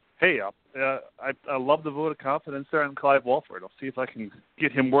hey, I love the vote of confidence there on Clive Walford. I'll see if I can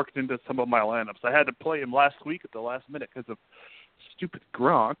get him worked into some of my lineups. I had to play him last week at the last minute because of stupid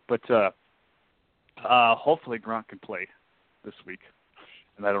Gronk, but hopefully Gronk can play this week,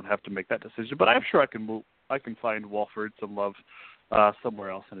 and I don't have to make that decision. But I'm sure I can find Walford some love somewhere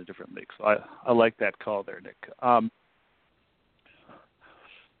else in a different league. So I like that call there, Nick.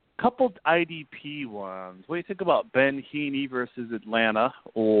 Couple IDP ones. What do you think about Ben Heaney versus Atlanta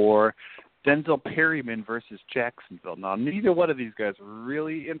or Denzel Perryman versus Jacksonville? Now, neither one of these guys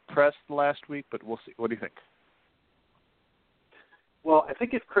really impressed last week, but we'll see. What do you think? Well, I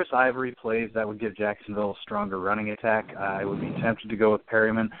think if Chris Ivory plays, that would give Jacksonville a stronger running attack. I would be tempted to go with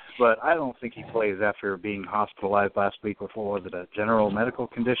Perryman, but I don't think he plays after being hospitalized last week with, what was it, a general medical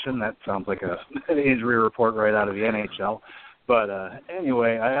condition? That sounds like an injury report right out of the NHL. But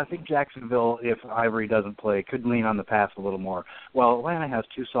anyway, I think Jacksonville, if Ivory doesn't play, could lean on the pass a little more. While Atlanta has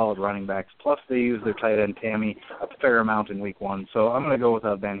 2 solid running backs, plus they use their tight end Tammy a fair amount in week 1. So I'm going to go with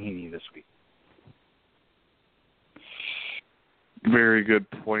Ben Heaney this week. Very good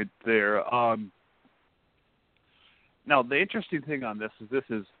point there. Now, the interesting thing on this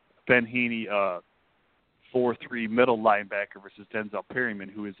is Ben Heaney, 4-3 middle linebacker versus Denzel Perryman,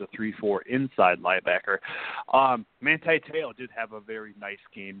 who is a 3-4 inside linebacker. Manti Te'o did have a very nice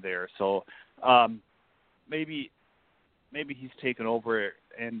game there, so maybe he's taken over.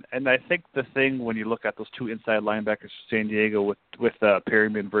 And I think the thing when you look at those 2 inside linebackers for San Diego with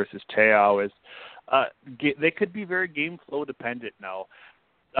Perryman versus Te'o is they could be very game flow dependent now.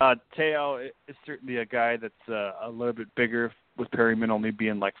 Te'o is certainly a guy that's a little bit bigger, with Perryman only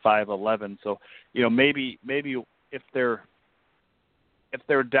being like 5'11". So, maybe if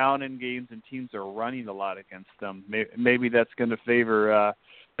they're down in games and teams are running a lot against them, maybe that's going to favor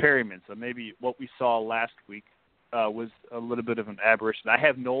Perryman. So maybe what we saw last week was a little bit of an aberration. I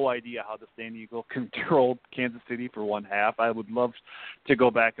have no idea how the San Diego controlled Kansas City for one half. I would love to go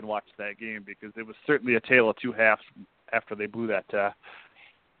back and watch that game because it was certainly a tale of 2 halves after they blew that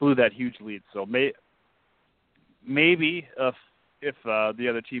huge lead. So maybe if the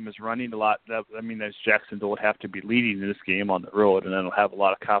other team is running a lot, as Jacksonville would have to be leading in this game on the road, and I don't have a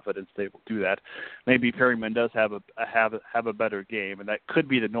lot of confidence they will do that. Maybe Perryman does have a better game, and that could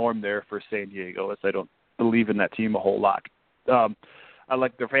be the norm there for San Diego, as I don't believe in that team a whole lot. I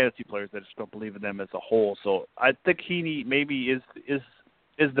like their fantasy players. I just don't believe in them as a whole. So I think Heaney maybe is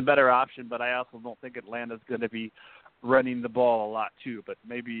the better option, but I also don't think Atlanta's going to be running the ball a lot too. But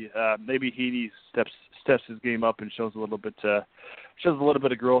maybe Heaney steps his game up and shows a little bit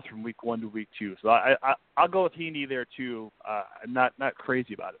of growth from week 1 to week 2. So I'll go with Heaney there too. I'm not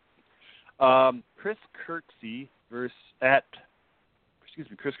crazy about it. Chris Kirksey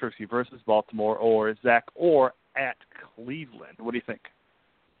versus Baltimore, or Zach Orr at Cleveland. What do you think?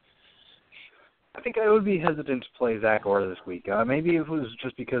 I think I would be hesitant to play Zach Orr this week. Maybe it was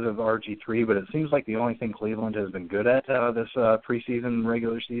just because of RG3, but it seems like the only thing Cleveland has been good at this preseason,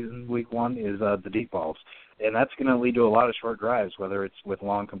 regular season, week one, is the deep balls. And that's going to lead to a lot of short drives, whether it's with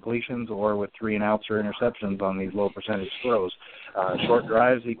long completions or with 3-and-outs or interceptions on these low percentage throws. Short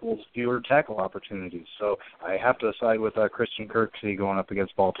drives equals fewer tackle opportunities. So I have to side with Christian Kirksey going up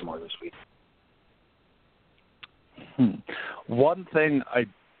against Baltimore this week. One thing I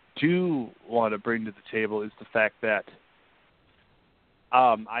do want to bring to the table is the fact that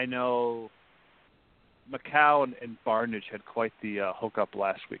I know McCown and Barnidge had quite the hookup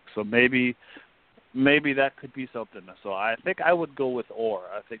last week, so maybe that could be something. So I think I would go with Orr.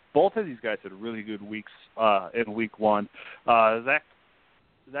 I think both of these guys had really good weeks in week one. Zach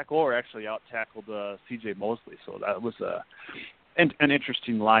Orr actually out-tackled C.J. Mosley, so that was an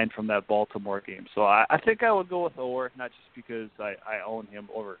interesting line from that Baltimore game. So I think I would go with Orr, not just because I own him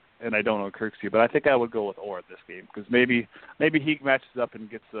over and I don't own Kirksey, but I think I would go with Orr this game because maybe he matches up and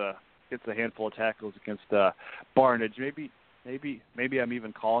gets a handful of tackles against Barnidge. Maybe I'm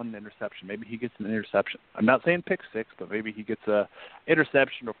even calling an interception. Maybe he gets an interception. I'm not saying pick six, but maybe he gets a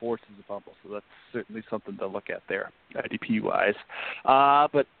interception or forces a fumble. So that's certainly something to look at there, IDP-wise.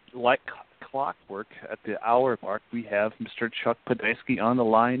 But like clockwork, at the hour mark, we have Mr. Chuck Podolsky on the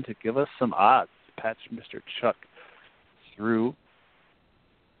line to give us some odds. Patch Mr. Chuck through.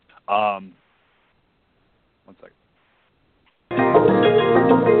 One second.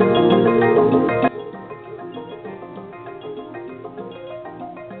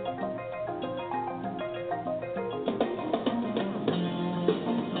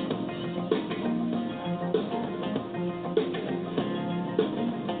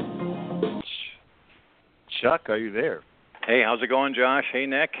 Chuck, are you there? Hey, how's it going, Josh? Hey,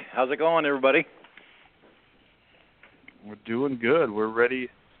 Nick. How's it going, everybody? We're doing good. We're ready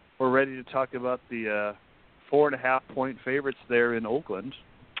to talk about the 4.5-point favorites there in Oakland.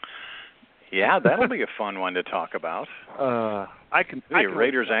 Yeah, that'll be a fun one to talk about. The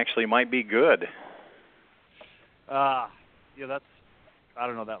Raiders actually might be good. Yeah, that's, I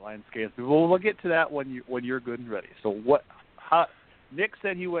don't know, that line scares me. Well, we'll get to that when you're good and ready. So Nick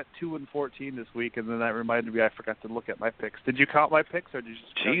said he went 2-14 this week, and then that reminded me I forgot to look at my picks. Did you count my picks, or did you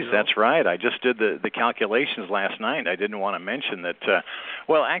just? Geez, that's right. I just did the calculations last night. I didn't want to mention that.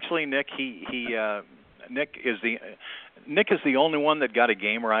 Well, actually, Nick, Nick is the only one that got a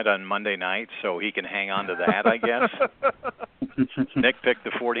game right on Monday night, so he can hang on to that, I guess. Nick picked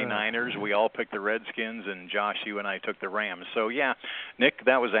the 49ers. We all picked the Redskins, and Josh, you and I took the Rams. So yeah, Nick,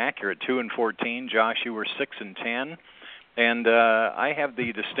 that was accurate. 2-14. Josh, you were 6-10. And I have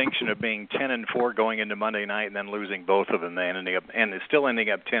the distinction of being 10-4 going into Monday night and then losing both of them, and still ending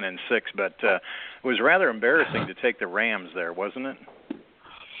up 10-6. But it was rather embarrassing to take the Rams there, wasn't it?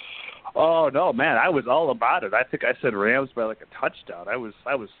 Oh no, man! I was all about it. I think I said Rams by like a touchdown. I was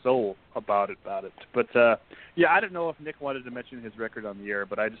so about it. But yeah, I didn't know if Nick wanted to mention his record on the air,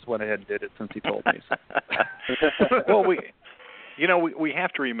 but I just went ahead and did it since he told me. Well, we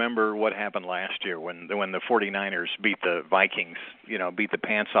have to remember what happened last year when the 49ers beat the Vikings, beat the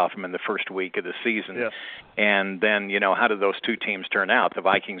pants off them in the first week of the season. Yeah. And then, how did those two teams turn out? The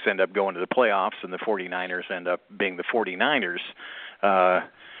Vikings end up going to the playoffs, and the 49ers end up being the 49ers.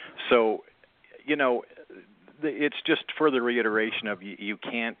 So, it's just further reiteration of you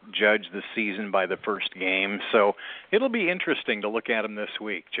can't judge the season by the first game. So it'll be interesting to look at them this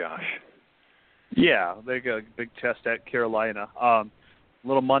week, Josh. Yeah, they got a big test at Carolina.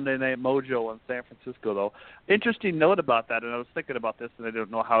 Little Monday Night Mojo in San Francisco, though. Interesting note about that, and I was thinking about this, and I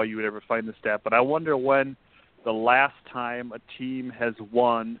don't know how you would ever find the stat, but I wonder when the last time a team has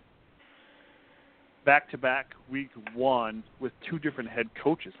won back-to-back week one with two different head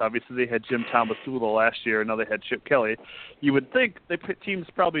coaches. Obviously, they had Jim Tomasulo last year, and now they had Chip Kelly. You would think teams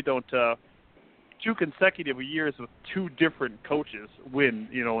probably don't 2 consecutive years with 2 different coaches win,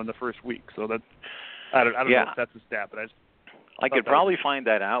 in the first week. So that I don't know if that's a stat, but I could probably find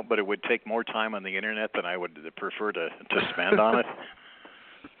that out, but it would take more time on the internet than I would prefer to spend on it.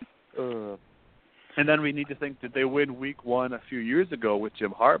 And then we need to think, did they win week one a few years ago with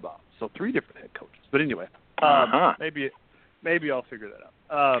Jim Harbaugh? So 3 different head coaches. But anyway, maybe I'll figure that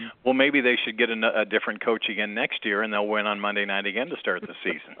out. Well, maybe they should get a different coach again next year, and they'll win on Monday night again to start the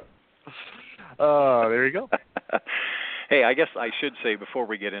season. There you go. Hey, I guess I should say before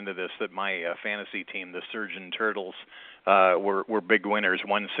we get into this that my fantasy team, the Surgeon Turtles, were big winners,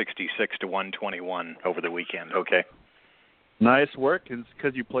 166-121 over the weekend. Okay. Nice work,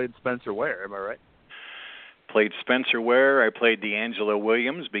 because you played Spencer Ware. Am I right? Played Spencer Ware. I played D'Angelo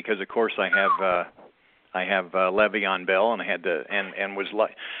Williams because, of course, I I have Le'Veon Bell, and I had to and was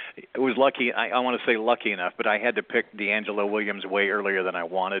lucky. I want to say lucky enough, but I had to pick D'Angelo Williams way earlier than I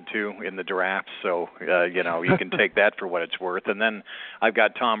wanted to in the draft. So you can take that for what it's worth. And then I've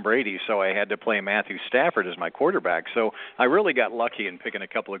got Tom Brady, so I had to play Matthew Stafford as my quarterback. So I really got lucky in picking a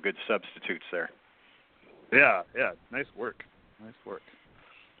couple of good substitutes there. Yeah, nice work. So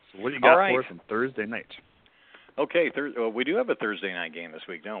what do you got for us on Thursday night? Okay, we do have a Thursday night game this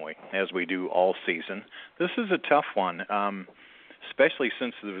week, don't we? As we do all season. This is a tough one, especially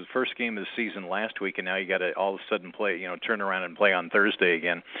since it was the first game of the season last week, and now you got to all of a sudden play, turn around and play on Thursday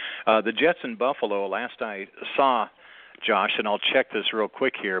again. The Jets in Buffalo. Last I saw, Josh, and I'll check this real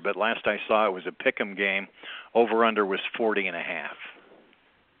quick here, but last I saw it was a pick'em game. Over/under was 40.5.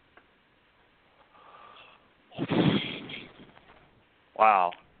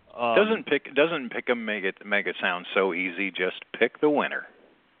 Wow. Doesn't pick 'em make it sound so easy? Just pick the winner.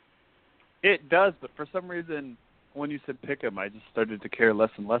 It does, but for some reason, when you said pick 'em, I just started to care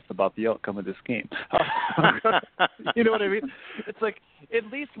less and less about the outcome of this game. You know what I mean? It's like at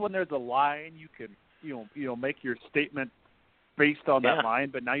least when there's a line, you can make your statement based on that line.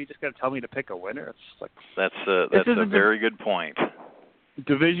 But now you just got to tell me to pick a winner. It's just like that's a very good point.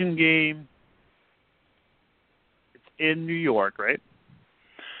 Division game. It's in New York, right?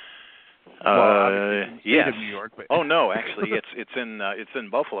 Yes. New York, but... Oh no, actually, it's in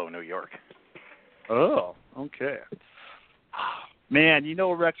Buffalo, New York. Oh, okay. Man,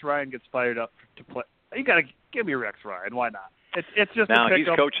 Rex Ryan gets fired up to play. You gotta give me Rex Ryan. Why not? It's just now he's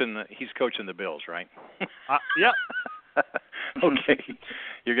coaching the Bills, right? Yep. Okay,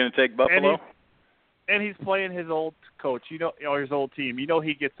 you're gonna take Buffalo. And he's playing his old coach, his old team.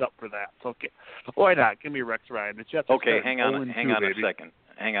 He gets up for that. So okay, why not? Give me Rex Ryan. The Jets. Okay, hang on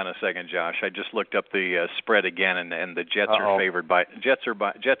a second, Josh. I just looked up the spread again, and the Jets are favored by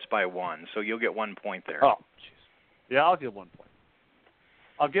Jets by 1. So you'll get 1 point there. Oh, jeez. Yeah, I'll get 1 point.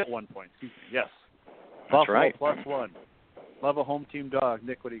 Excuse me. Yes. That's Buffalo right. +1. Love a home team dog.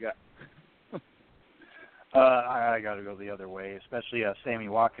 Nick, what do you got? I got to go the other way, especially Sammy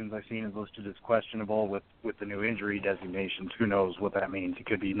Watkins I've seen is listed as questionable with the new injury designations. Who knows what that means? He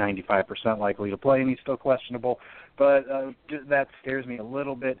could be 95% likely to play, and he's still questionable. But that scares me a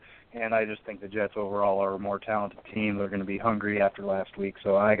little bit, and I just think the Jets overall are a more talented team. They're going to be hungry after last week,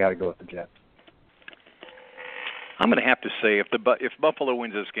 so I got to go with the Jets. I'm going to have to say if Buffalo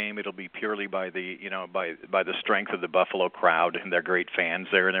wins this game, it'll be purely by the by the strength of the Buffalo crowd and their great fans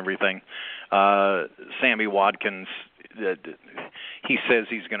there and everything. Sammy Watkins, he says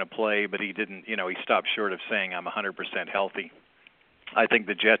he's going to play, but he didn't. He stopped short of saying I'm 100% healthy. I think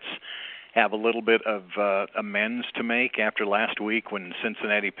the Jets have a little bit of amends to make after last week when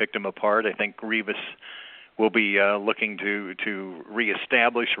Cincinnati picked them apart. I think Revis will be looking to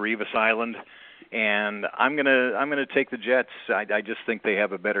reestablish Revis Island. And I'm gonna take the Jets. I just think they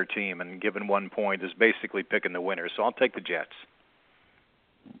have a better team, and given 1 point is basically picking the winner. So I'll take the Jets.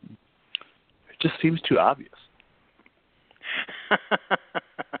 It just seems too obvious.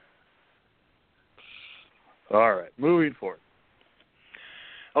 All right, moving forward.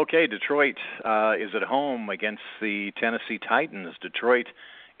 Okay, Detroit is at home against the Tennessee Titans. Detroit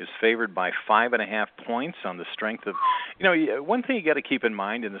is favored by 5.5 points on the strength of, one thing you got to keep in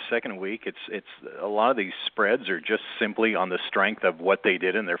mind in the second week, it's a lot of these spreads are just simply on the strength of what they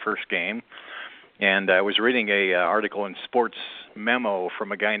did in their first game. And I was reading a article in Sports Memo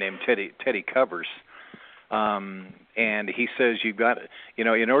from a guy named Teddy Covers, and he says you've got, in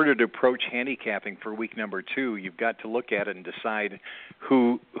order to approach handicapping for week number 2, you've got to look at it and decide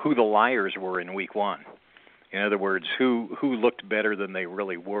who the liars were in week 1. In other words, who looked better than they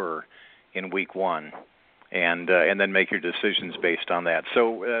really were in week 1, and then make your decisions based on that.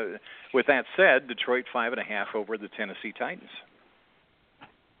 So, with that said, Detroit 5.5 over the Tennessee Titans.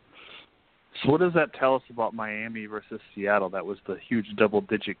 So, what does that tell us about Miami versus Seattle? That was the huge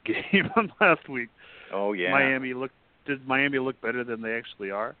double-digit game last week. Oh yeah. Did Miami look better than they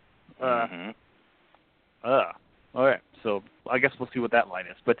actually are? Mm-hmm. All right. So I guess we'll see what that line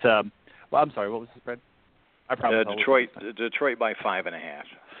is. But I'm sorry. What was the spread? Detroit by 5.5.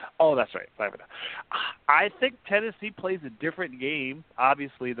 Oh, that's right, 5.5. I think Tennessee plays a different game,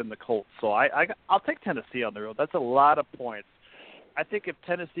 obviously, than the Colts. So I'll take Tennessee on the road. That's a lot of points. I think if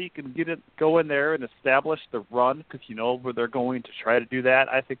Tennessee can go in there and establish the run, because where they're going to try to do that,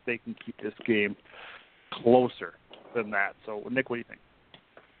 I think they can keep this game closer than that. So, Nick, what do you think?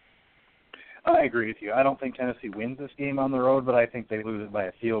 I agree with you. I don't think Tennessee wins this game on the road, but I think they lose it by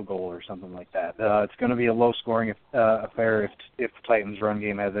a field goal or something like that. It's going to be a low-scoring affair if the Titans' run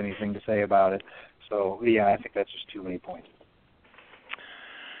game has anything to say about it. So, yeah, I think that's just too many points.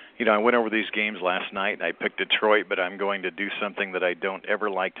 I went over these games last night, and I picked Detroit, but I'm going to do something that I don't ever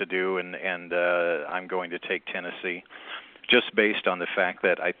like to do, and I'm going to take Tennessee, just based on the fact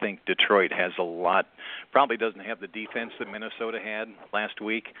that I think Detroit has a lot, probably doesn't have the defense that Minnesota had last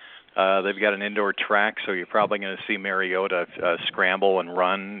week. They've got an indoor track, so you're probably going to see Mariota scramble and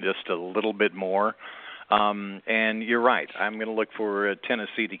run just a little bit more. And you're right. I'm going to look for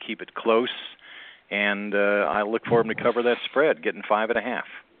Tennessee to keep it close, and I look for them to cover that spread, getting 5.5.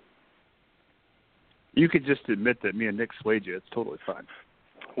 You could just admit that me and Nick swayed you. It's totally fine.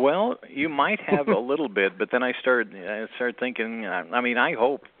 Well, you might have a little bit, but then I started thinking. I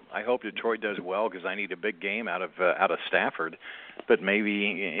hope Detroit does well because I need a big game out of Stafford. But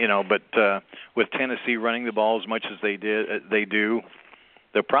maybe with Tennessee running the ball as much as they do,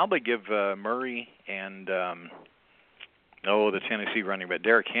 they'll probably give Murray and the Tennessee running back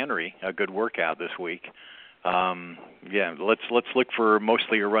Derrick Henry a good workout this week. Let's look for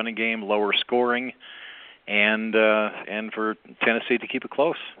mostly a running game, lower scoring, and for Tennessee to keep it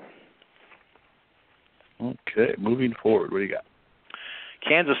close. Okay, moving forward, what do you got?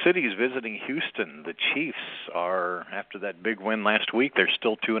 Kansas City is visiting Houston. The Chiefs are, after that big win last week, they're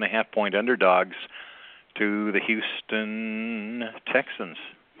still 2.5-point underdogs to the Houston Texans.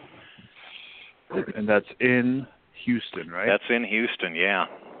 And that's in Houston, right? That's in Houston, yeah.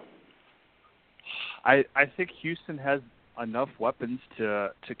 I think Houston has enough weapons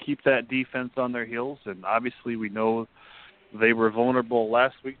to keep that defense on their heels, and obviously we know they were vulnerable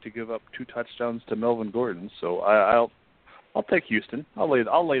last week to give up 2 touchdowns to Melvin Gordon. So I'll take Houston. I'll lay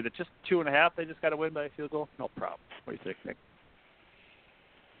the just 2.5. They just got to win by a field goal. No problem. What do you think, Nick?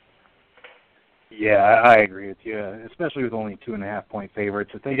 Yeah, I agree with you, especially with only 2.5-point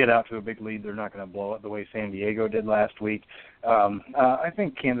favorites. If they get out to a big lead, they're not going to blow it the way San Diego did last week. I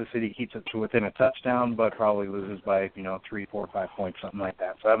think Kansas City keeps it to within a touchdown, but probably loses by 3, 4, 5 points, something like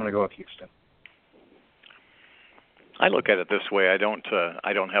that. So I'm going to go with Houston. I look at it this way. I don't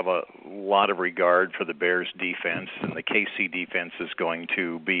have a lot of regard for the Bears' defense, and the KC defense is going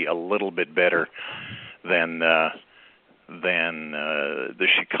to be a little bit better than the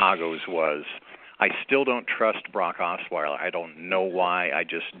Chicago's was. I still don't trust Brock Osweiler. I don't know why. I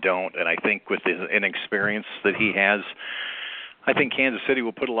just don't. And I think with the inexperience that he has, I think Kansas City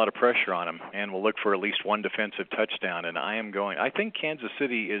will put a lot of pressure on him and will look for at least one defensive touchdown. And I think Kansas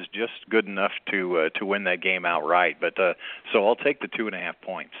City is just good enough to win that game outright. But so I'll take the 2.5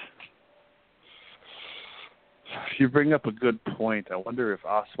 points. You bring up a good point. I wonder if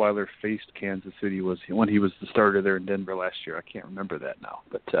Osweiler faced Kansas City when he was the starter there in Denver last year. I can't remember that now.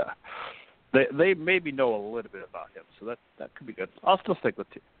 But they maybe know a little bit about him, so that could be good. I'll still stick with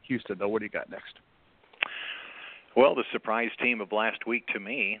Houston, though. What do you got next? Well, the surprise team of last week to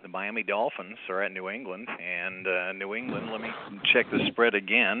me, the Miami Dolphins, are at New England. And New England, let me check the spread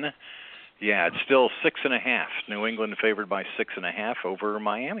again. Yeah, it's still 6.5. New England favored by 6.5 over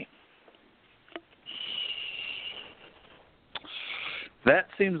Miami. That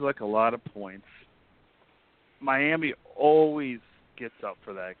seems like a lot of points. Miami always gets up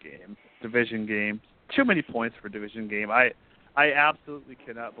for that game, division game. Too many points for a division game. I absolutely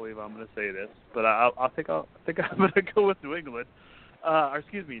cannot believe I'm going to say this, but I think I'm going to go with New England.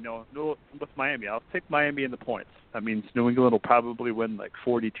 No, with Miami. I'll take Miami in the points. That means New England will probably win like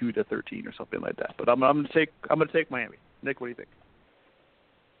 42-13 or something like that. But I'm going to take Miami. Nick, what do you think?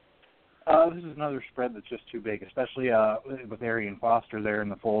 This is another spread that's just too big, especially with Arian Foster there in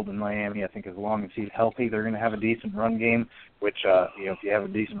the fold in Miami. I think as long as he's healthy, they're going to have a decent run game, which, if you have a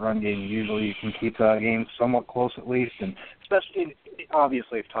decent run game, usually you can keep games somewhat close at least. And especially,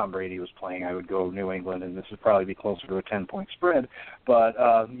 obviously, if Tom Brady was playing, I would go New England, and this would probably be closer to a 10-point spread. But,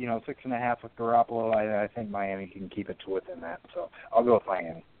 6.5 with Garoppolo, I think Miami can keep it to within that. So I'll go with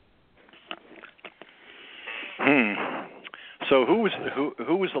Miami. So who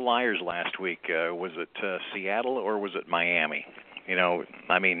was the liars last week? Was it Seattle or was it Miami?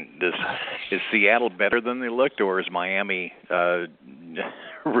 Is Seattle better than they looked, or is Miami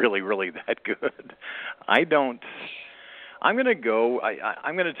really, really that good? I'm going to go.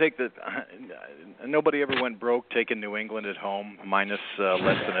 I'm going to take the. Nobody ever went broke taking New England at home minus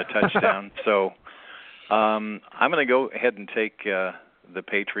less than a touchdown. So I'm going to go ahead and take the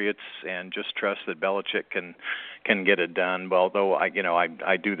Patriots and just trust that Belichick can get it done. Well, although I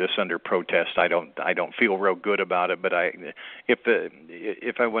do this under protest, I don't feel real good about it. But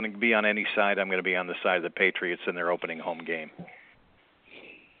if I want to be on any side, I'm going to be on the side of the Patriots in their opening home game.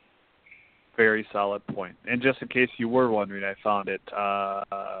 Very solid point. And just in case you were wondering, I found it.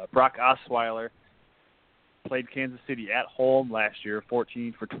 Brock Osweiler played Kansas City at home last year,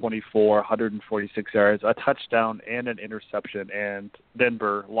 14 for 24, 146 yards, a touchdown and an interception, and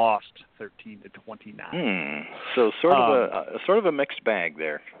Denver lost 13-29. So sort of a mixed bag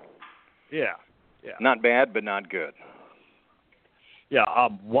there. Yeah. Not bad, but not good. Yeah.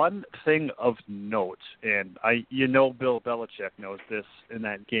 One thing of note, and Bill Belichick knows this in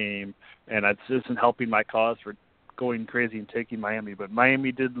that game, and it isn't helping my cause for going crazy and taking Miami, but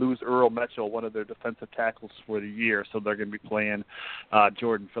Miami did lose Earl Mitchell, one of their defensive tackles for the year, so they're going to be playing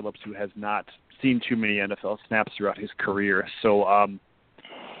Jordan Phillips, who has not seen too many NFL snaps throughout his career. So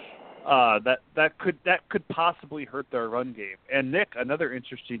that could possibly hurt their run game. And Nick, another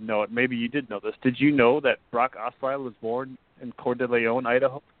interesting note, maybe you did know this. Did you know that Brock Osweiler was born in Coeur d'Alene,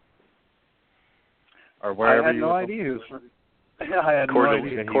 Idaho? Or wherever I had no idea. I had no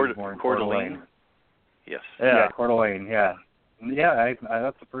idea he was born in Coeur d'Alene. Yes. Yeah, Coeur d'Alene, yeah. Yeah,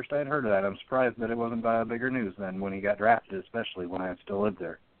 that's the first I'd heard of that. I'm surprised that it wasn't bigger news then when he got drafted, especially when I still lived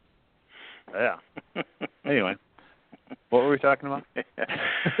there. Yeah. Anyway, what were we talking about?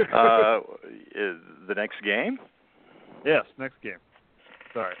 The next game? Yes, next game.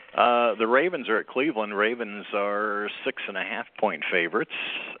 Sorry. The Ravens are at Cleveland. Ravens are 6.5-point favorites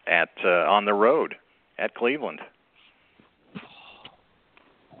on the road at Cleveland.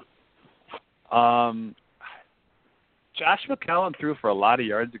 Josh McCown threw for a lot of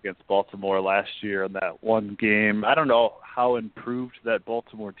yards against Baltimore last year in that one game. I don't know how improved that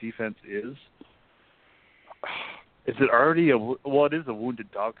Baltimore defense is. Is it already it is a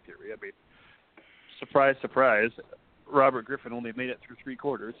wounded dog theory. I mean, surprise, surprise. Robert Griffin only made it through 3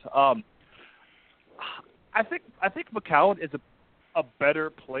 quarters. I think McCown is a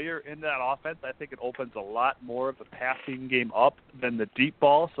better player in that offense. I think it opens a lot more of the passing game up than the deep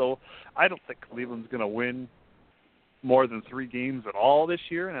ball. So I don't think Cleveland's going to win more than 3 games at all this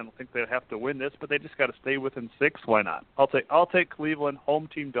year, and I don't think they'd have to win this, but they just got to stay within 6. Why not? I'll take Cleveland, home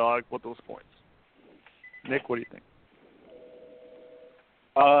team dog, with those points. Nick, what do you think?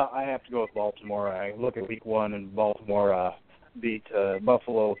 I have to go with Baltimore. I look at Week 1 and Baltimore beat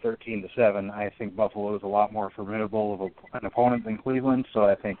Buffalo 13-7. I think Buffalo is a lot more formidable of an opponent than Cleveland, so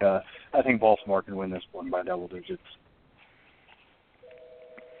I think Baltimore can win this one by double digits.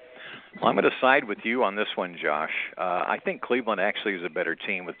 Well, I'm going to side with you on this one, Josh. I think Cleveland actually is a better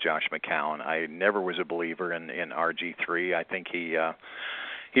team with Josh McCown. I never was a believer in RG3. I think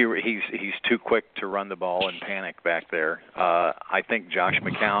he's too quick to run the ball and panic back there. I think Josh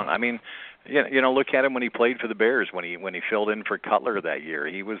McCown. I mean, look at him when he played for the Bears. When he filled in for Cutler that year,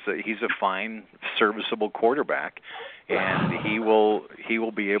 he's a fine, serviceable quarterback, and he will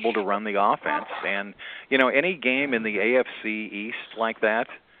be able to run the offense. And any game in the AFC East like that,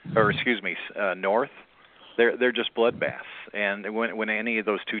 or excuse me, North, they're just bloodbaths. And when any of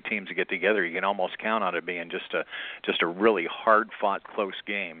those two teams get together, you can almost count on it being just a really hard-fought, close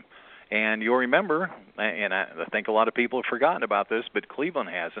game. And you'll remember, and I think a lot of people have forgotten about this, but Cleveland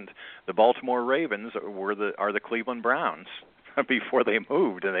hasn't. The Baltimore Ravens are the Cleveland Browns before they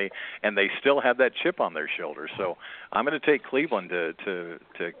moved, and they still have that chip on their shoulder. So I'm going to take Cleveland to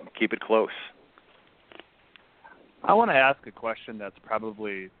keep it close. I want to ask a question that's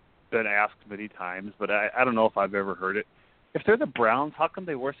probably been asked many times, but I don't know if I've ever heard it. If they're the Browns, how come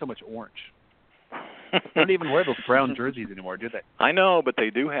they wear so much orange? They don't even wear those brown jerseys anymore, do they? I know, but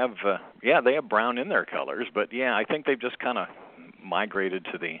they do have, they have brown in their colors. But I think they've just kind of migrated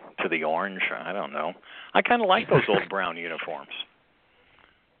to the orange. I don't know. I kind of like those old brown uniforms.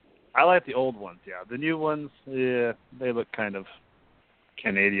 I like the old ones. Yeah, the new ones, they look kind of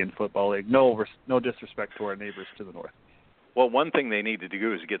Canadian Football League. No disrespect to our neighbors to the north. Well, one thing they need to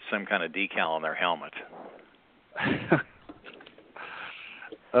do is get some kind of decal on their helmet. I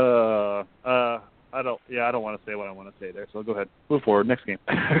don't want to say what I want to say there, so go ahead. Move forward. Next game.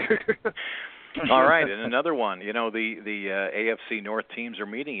 All right, and another one. The AFC North teams are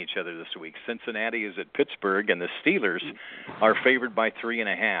meeting each other this week. Cincinnati is at Pittsburgh, and the Steelers are favored by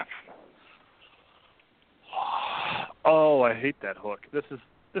 3.5. Oh, I hate that hook. This is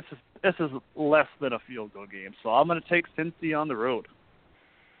less than a field goal game, so I'm going to take Cincy on the road.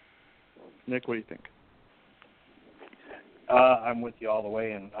 Nick, what do you think? I'm with you all the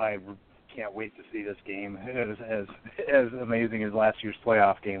way, and I can't wait to see this game. It is as amazing as last year's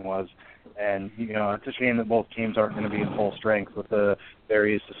playoff game was. And, it's a shame that both teams aren't going to be in full strength with the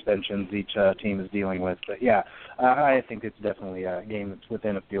various suspensions each team is dealing with. But, I think it's definitely a game that's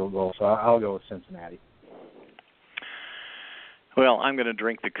within a field goal, so I'll go with Cincinnati. Well, I'm going to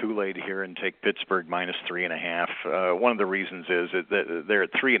drink the Kool-Aid here and take Pittsburgh minus 3.5. One of the reasons is that they're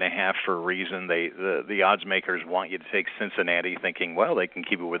at 3.5 for a reason. The odds makers want you to take Cincinnati, thinking, well, they can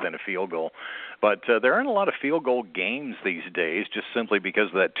keep it within a field goal. But there aren't a lot of field goal games these days, just simply because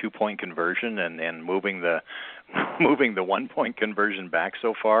of that 2-point conversion and moving the 1-point conversion back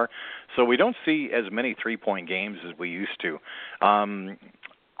so far. So we don't see as many 3-point games as we used to. I'm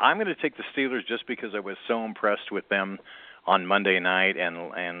going to take the Steelers just because I was so impressed with them on Monday night,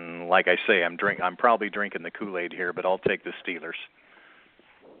 and like I say, I'm probably drinking the Kool-Aid here, but I'll take the Steelers.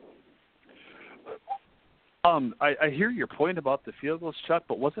 I hear your point about the field goals, Chuck,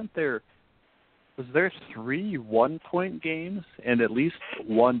 but was there 3 1-point games and at least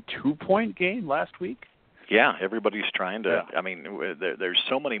 1 2-point game last week? Yeah, everybody's trying to. Yeah. I mean, there's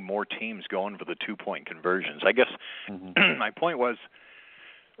so many more teams going for the 2-point conversions. I guess my point was,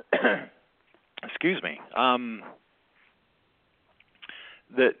 excuse me.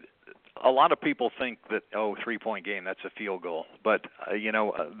 That a lot of people think that 3-point game, that's a field goal, but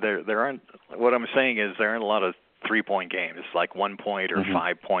there aren't. What I'm saying is there aren't a lot of 3-point games. It's like 1 point or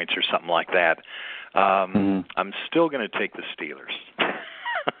 5 points or something like that. I'm still going to take the Steelers.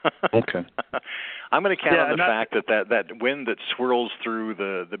 Okay. I'm going to count on the fact that wind that swirls through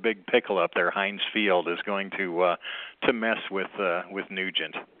the big pickle up there, Heinz Field, is going to mess with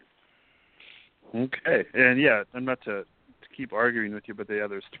Nugent. Okay, and I'm not to keep arguing with you, but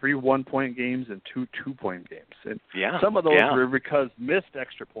there's 3 1-point games and 2 2-point games, and some of those were because missed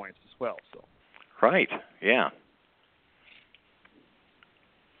extra points as well. So. Right. Yeah.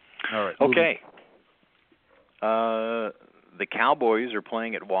 All right. Okay. The Cowboys are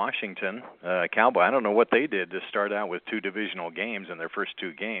playing at Washington. I don't know what they did to start out with 2 divisional games in their first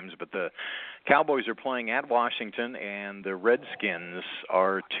 2 games, but the Cowboys are playing at Washington, and the Redskins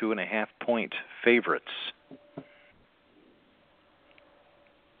are 2.5-point favorites.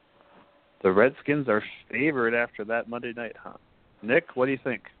 The Redskins are favored after that Monday night, huh? Nick, what do you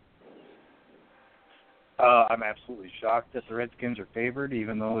think? I'm absolutely shocked that the Redskins are favored,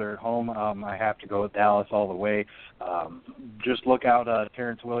 even though they're at home. I have to go with Dallas all the way. Just look out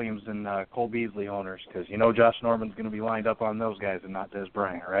Terrence Williams and Cole Beasley owners, because Josh Norman's going to be lined up on those guys and not Des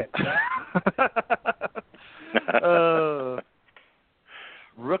Bryant, right?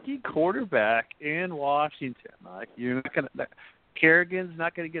 Rookie quarterback in Washington. Like, you're not going to. Kerrigan's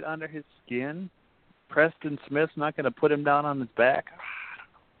not going to get under his skin. Preston Smith's not going to put him down on his back.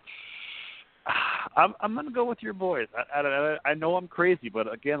 I'm going to go with your boys. I know I'm crazy,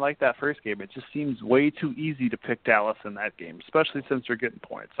 but again, like that first game, it just seems way too easy to pick Dallas in that game, especially since they're getting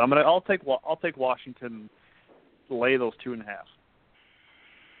points. I'll take Washington, lay those 2.5.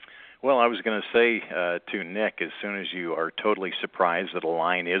 Well, I was going to say to Nick, as soon as you are totally surprised that a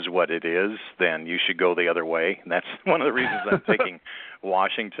line is what it is, then you should go the other way. And that's one of the reasons I'm taking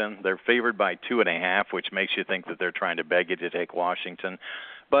Washington. They're favored by 2.5, which makes you think that they're trying to beg you to take Washington.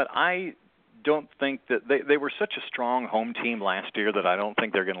 But I don't think that they were such a strong home team last year that I don't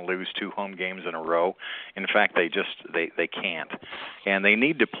think they're going to lose 2 home games in a row. In fact, they can't. And they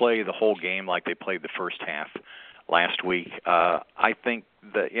need to play the whole game like they played the first half last week. I think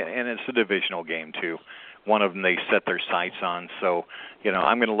that, and it's a divisional game too. One of them they set their sights on. So,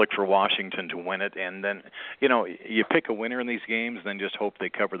 I'm going to look for Washington to win it. And then, you pick a winner in these games, then just hope they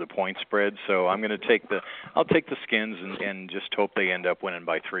cover the point spread. So I'm going to I'll take the Skins and just hope they end up winning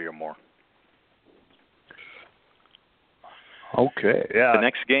by 3 or more. Okay. Yeah. The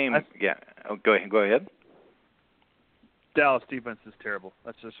next game. Go ahead. Dallas defense is terrible.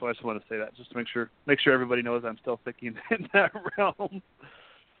 I just want to say that, just to make sure everybody knows I'm still thinking in that realm.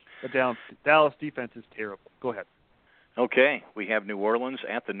 But Dallas defense is terrible. Go ahead. Okay, we have New Orleans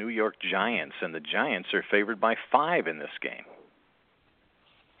at the New York Giants, and the Giants are favored by 5 in this game.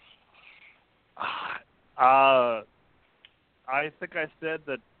 I think I said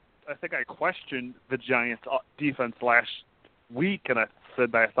that. I think I questioned the Giants' defense last week, and I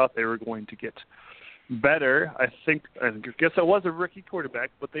said that I thought they were going to get better. I guess it was a rookie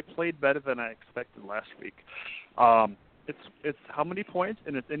quarterback, but they played better than I expected last week. It's how many points,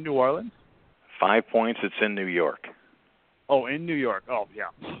 and it's in New Orleans? 5 points. It's in New York. Oh, in New York. Oh, yeah,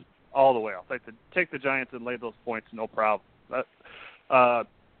 all the way. I'll take the Giants and lay those points, no problem.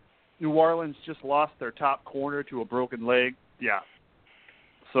 New Orleans just lost their top corner to a broken leg. Yeah,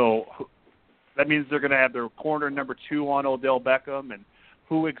 so that means they're going to have their corner number 2 on Odell Beckham, and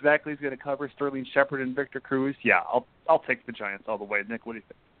who exactly is going to cover Sterling Shepard and Victor Cruz? Yeah, I'll take the Giants all the way. Nick, what do you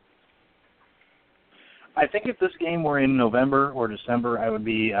think? I think if this game were in November or December, I would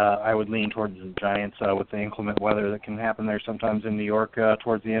lean towards the Giants with the inclement weather that can happen there sometimes in New York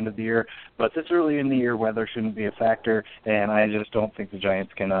towards the end of the year. But this early in the year, weather shouldn't be a factor, and I just don't think the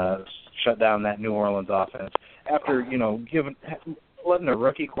Giants can shut down that New Orleans offense after letting a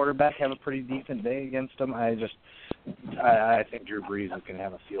rookie quarterback have a pretty decent day against them. I think Drew Brees is going to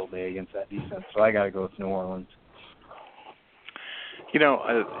have a field day against that defense, so I got to go with New Orleans.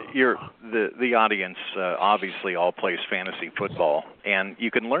 The audience obviously all plays fantasy football, and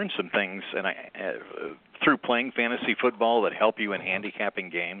you can learn some things through playing fantasy football that help you in handicapping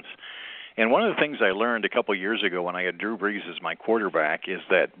games. And one of the things I learned a couple years ago when I had Drew Brees as my quarterback is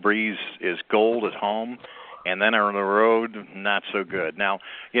that Brees is gold at home, and then on the road, not so good. Now,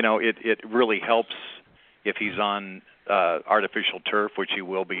 it really helps if he's on artificial turf, which he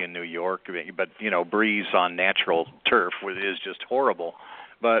will be in New York, but Brees on natural turf is just horrible.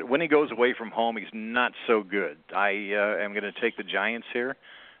 But when he goes away from home, he's not so good. I am going to take the Giants here,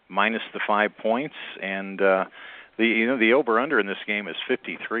 minus the 5 points, and the over/under in this game is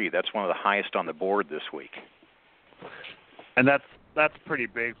 53. That's one of the highest on the board this week. And that's pretty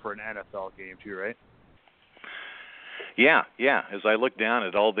big for an NFL game too, right? Yeah. As I look down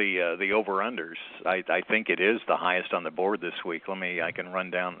at all the over/unders, I think it is the highest on the board this week. I can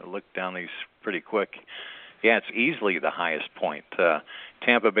look down these pretty quick. Yeah, it's easily the highest point.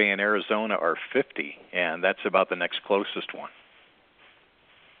 Tampa Bay and Arizona are 50, and that's about the next closest one.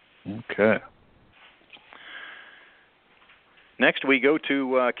 Okay. Next, we go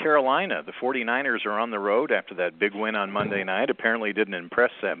to Carolina. The 49ers are on the road after that big win on Monday night. Apparently didn't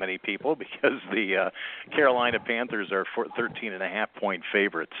impress that many people because the Carolina Panthers are 13.5-point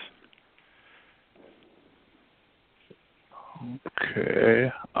favorites.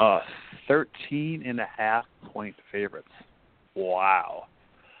 Okay. 13.5-point favorites. Wow.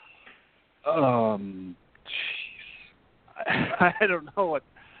 Jeez. I don't know what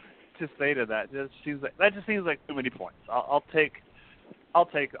to say to that. That just seems like too many points. I'll take San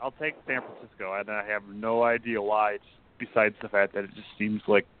Francisco, and I have no idea why. Besides the fact that it just seems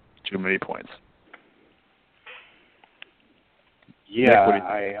like too many points. Yeah,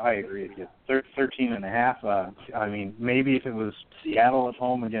 I agree with you. 13.5. I mean, maybe if it was Seattle at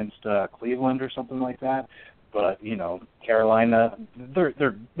home against Cleveland or something like that. But Carolina,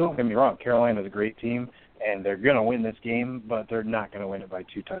 they're don't get me wrong. Carolina's a great team, and they're going to win this game, but they're not going to win it by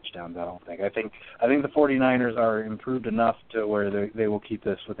 2 touchdowns, I don't think. I think the 49ers are improved enough to where they will keep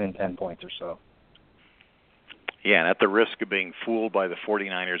this within 10 points or so. Yeah, and at the risk of being fooled by the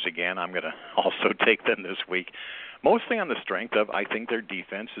 49ers again, I'm going to also take them this week, mostly on the strength of I think their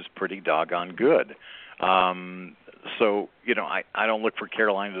defense is pretty doggone good. So, I don't look for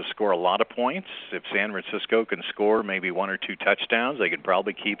Carolina to score a lot of points. If San Francisco can score maybe 1 or 2 touchdowns, they could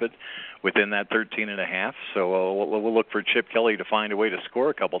probably keep it within that 13.5. So we'll look for Chip Kelly to find a way to score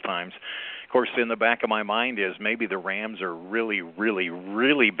a couple times. Of course, in the back of my mind is maybe the Rams are really, really,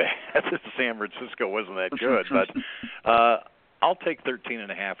 really bad. San Francisco wasn't that good. But I'll take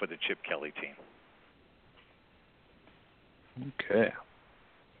 13.5 with the Chip Kelly team. Okay.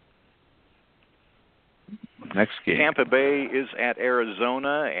 Next game. Tampa Bay is at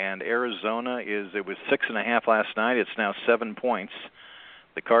Arizona, and it was 6.5 last night. It's now 7 points.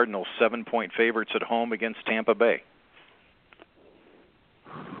 The Cardinals 7-point favorites at home against Tampa Bay.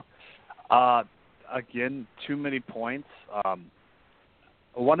 Again, too many points.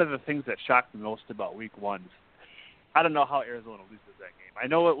 One of the things that shocked me most about Week 1 is I don't know how Arizona loses that game. I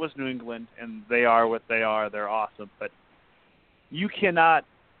know it was New England, and they are what they are. They're awesome, but you cannot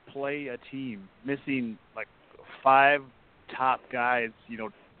play a team missing like 5 top guys,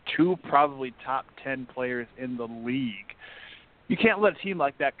 2 probably top 10 players in the league. You can't let a team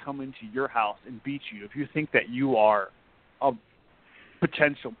like that come into your house and beat you if you think that you are a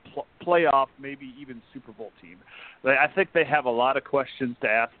potential playoff, maybe even Super Bowl team. I think they have a lot of questions to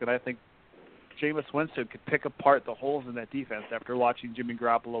ask, and I think Jameis Winston could pick apart the holes in that defense after watching Jimmy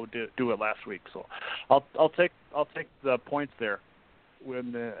Garoppolo do it last week. So I'll take the points there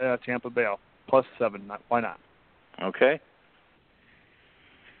when Tampa Bay plus 7. Why not? Okay.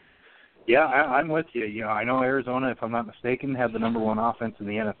 Yeah, I'm with you. I know Arizona, if I'm not mistaken, had the number 1 offense in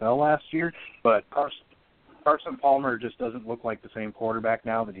the NFL last year, but Carson Palmer just doesn't look like the same quarterback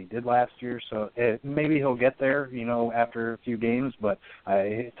now that he did last year. So maybe he'll get there, after a few games. But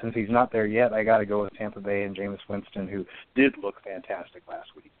since he's not there yet, I got to go with Tampa Bay and Jameis Winston, who did look fantastic last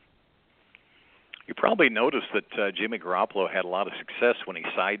week. You probably noticed that Jimmy Garoppolo had a lot of success when he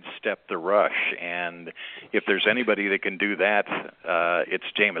sidestepped the rush, and if there's anybody that can do that, it's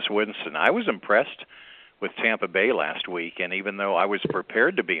Jameis Winston. I was impressed Tampa Bay last week, and even though I was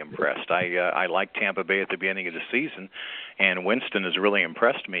prepared to be impressed, I liked Tampa Bay at the beginning of the season, and Winston has really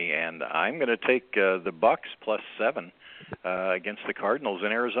impressed me, and I'm going to take the Bucks +7 against the Cardinals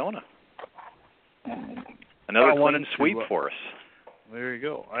in Arizona. Another clean sweep for us. There you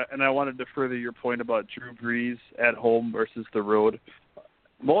go. And I wanted to further your point about Drew Brees at home versus the road.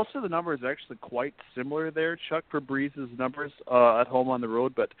 Most of the numbers are actually quite similar there, Chuck, for Brees' numbers at home on the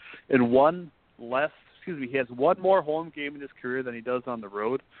road, but he has one more home game in his career than he does on the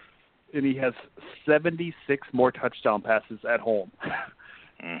road, and he has 76 more touchdown passes at home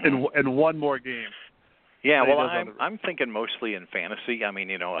in one more game. Yeah, well, I'm thinking mostly in fantasy. I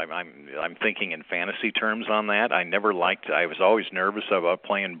mean, I'm thinking in fantasy terms on that. I was always nervous about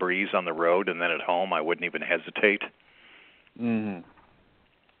playing Brees on the road, and then at home I wouldn't even hesitate. Mm-hmm.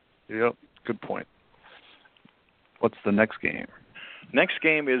 Yep, good point. What's the next game? Next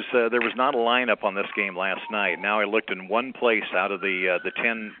game is there was not a lineup on this game last night. Now I looked in one place out of the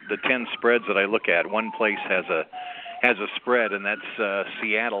 10 spreads that I look at. One place has a spread, and that's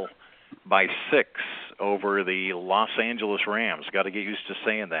Seattle by 6 over the Los Angeles Rams. Got to get used to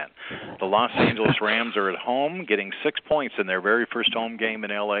saying that. The Los Angeles Rams are at home, getting 6 points in their very first home game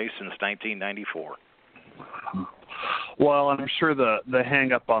in L.A. since 1994. Well, and I'm sure the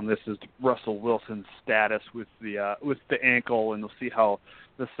hang up on this is Russell Wilson's status with the ankle, and we'll see how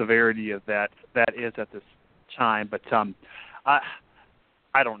the severity of that is at this time. But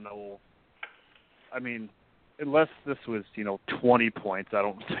I don't know. I mean, unless this was 20 points, I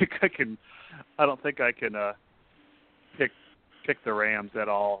don't think I can pick the Rams at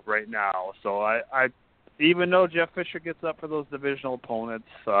all right now. So I even though Jeff Fisher gets up for those divisional opponents,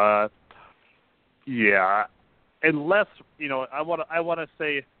 yeah. Unless I want to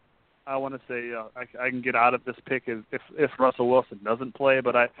say I can get out of this pick if Russell Wilson doesn't play,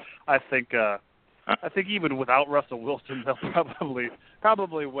 but I think even without Russell Wilson they'll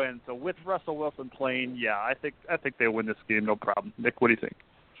probably win. So with Russell Wilson playing, yeah, I think they win this game, no problem. Nick, what do you think?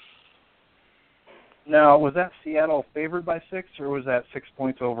 Now, was that Seattle favored by 6, or was that 6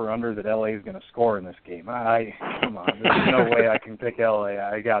 points over under that LA is going to score in this game? Come on, there's no way I can pick LA.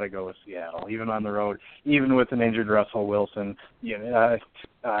 I got to go with Seattle, even on the road, even with an injured Russell Wilson. There's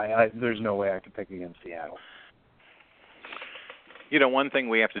no way I can pick against Seattle. One thing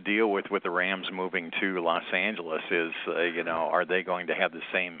we have to deal with the Rams moving to Los Angeles is, are they going to have the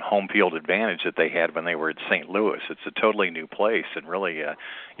same home field advantage that they had when they were at St. Louis? It's a totally new place, and really,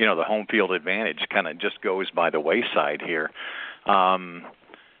 the home field advantage kind of just goes by the wayside here.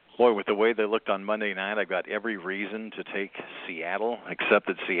 Boy, with the way they looked on Monday night, I've got every reason to take Seattle, except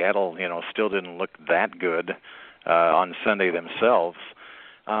that Seattle, still didn't look that good on Sunday themselves.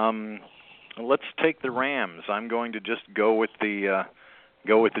 Let's take the Rams. I'm going to just go with the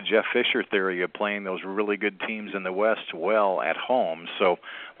Jeff Fisher theory of playing those really good teams in the West well at home. So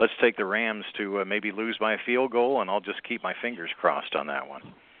let's take the Rams to maybe lose by a field goal, and I'll just keep my fingers crossed on that one.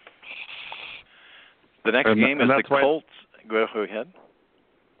 The next game is the Colts. Go ahead.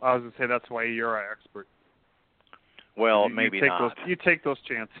 I was going to say that's why you're our expert. Well, maybe not. You take those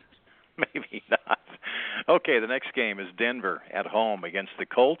chances. Maybe not. Okay, the next game is Denver at home against the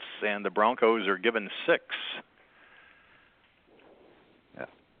Colts, and the Broncos are given 6. Yeah.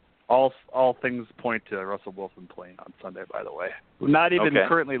 All things point to Russell Wilson playing on Sunday, by the way. Not even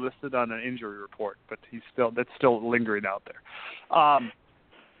currently listed on an injury report, but that's still lingering out there.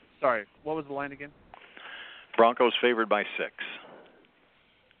 Sorry, what was the line again? Broncos favored by 6.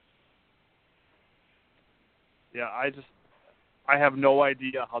 Yeah, I have no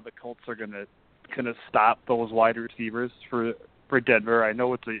idea how the Colts are gonna stop those wide receivers for Denver. I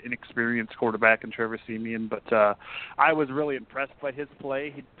know it's an inexperienced quarterback in Trevor Siemian, but I was really impressed by his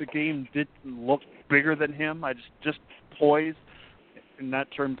play. The game didn't look bigger than him. I just poised in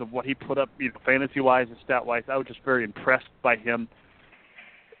that terms of what he put up, fantasy-wise and stat-wise. I was just very impressed by him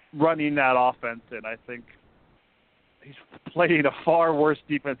running that offense, and I think he's playing a far worse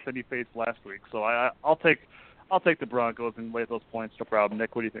defense than he faced last week. So I'll take the Broncos and lay those points, no problem.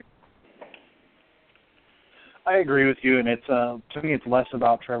 Nick, what do you think? I agree with you, and it's to me it's less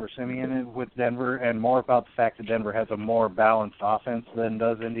about Trevor Siemian with Denver and more about the fact that Denver has a more balanced offense than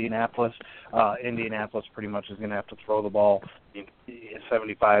does Indianapolis. Indianapolis pretty much is going to have to throw the ball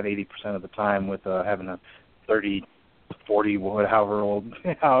 75-80% of the time with having a 30, 40,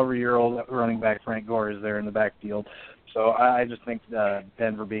 however year old running back Frank Gore is there in the backfield. So I just think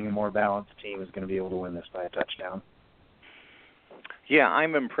Denver, being a more balanced team, is going to be able to win this by a touchdown. Yeah,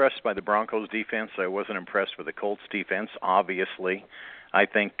 I'm impressed by the Broncos' defense. I wasn't impressed with the Colts' defense, obviously. I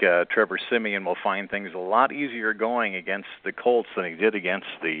think Trevor Siemian will find things a lot easier going against the Colts than he did against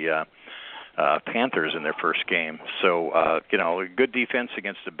the Panthers in their first game. So, a good defense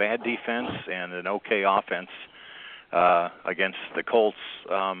against a bad defense and an okay offense against the Colts.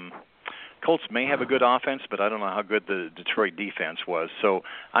 Colts may have a good offense, but I don't know how good the Detroit defense was. So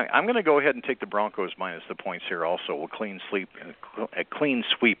I'm going to go ahead and take the Broncos minus the points here also. We'll clean sweep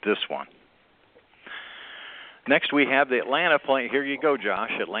this one. Next, we have the Atlanta play. Here you go,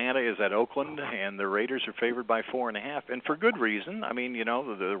 Josh. Atlanta is at Oakland, and the Raiders are favored by 4.5, and for good reason. I mean,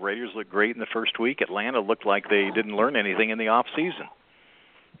 the Raiders looked great in the first week. Atlanta looked like they didn't learn anything in the off season.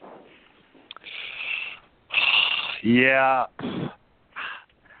 Yeah.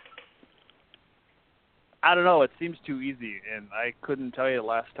 I don't know. It seems too easy, and I couldn't tell you the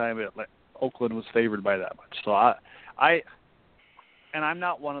last time Oakland was favored by that much. So And I'm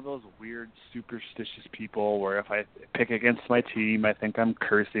not one of those weird, superstitious people where if I pick against my team, I think I'm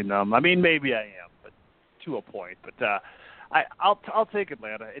cursing them. I mean, maybe I am, but to a point. But I'll take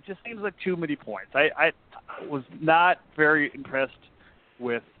Atlanta. It just seems like too many points. I was not very impressed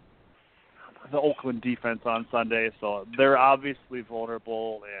with the Oakland defense on Sunday, so they're obviously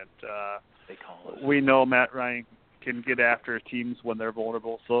vulnerable, and we know Matt Ryan can get after teams when they're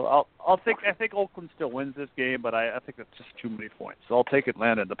vulnerable. So I think Oakland still wins this game, but I think it's just too many points. So I'll take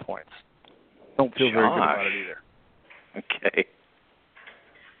Atlanta in the points. Don't feel very good about it either. Okay.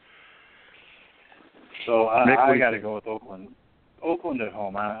 So I got to go with Oakland. Oakland at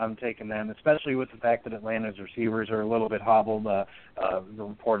home. I'm taking them, especially with the fact that Atlanta's receivers are a little bit hobbled.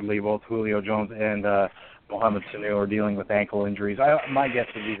 Reportedly, both Julio Jones and Mohamed Sanu are dealing with ankle injuries. My guess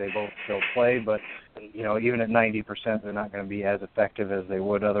would be they both still play, but even at 90%, they're not going to be as effective as they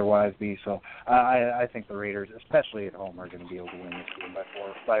would otherwise be. So I think the Raiders, especially at home, are going to be able to win this game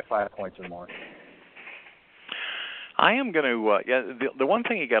by 5 points or more. I am going to, the one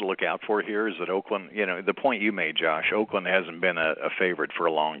thing you got to look out for here is that Oakland, the point you made, Josh, Oakland hasn't been a favorite for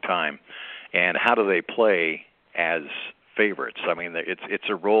a long time. And how do they play as favorites? I mean, it's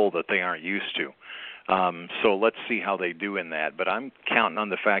a role that they aren't used to. So let's see how they do in that. But I'm counting on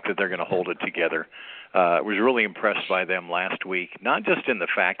the fact that they're going to hold it together. I was really impressed by them last week, not just in the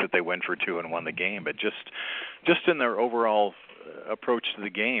fact that they went for two and won the game, but just in their overall approach to the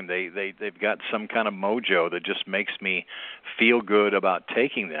game. They've got some kind of mojo that just makes me feel good about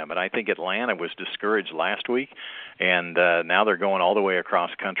taking them. And I think Atlanta was discouraged last week, and now they're going all the way across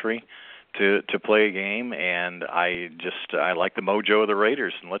country to play a game, and I like the mojo of the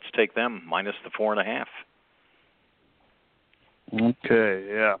Raiders, and let's take them minus the 4.5. Okay,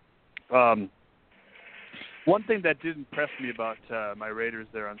 yeah. One thing that did impress me about my Raiders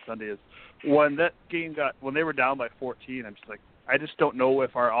there on Sunday is when they were down by 14, I'm just like, I just don't know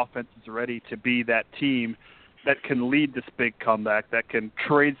if our offense is ready to be that team that can lead this big comeback, that can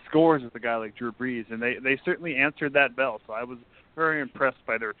trade scores with a guy like Drew Brees, and they certainly answered that bell. So I was very impressed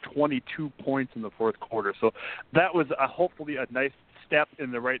by their 22 points in the fourth quarter. So that was hopefully a nice step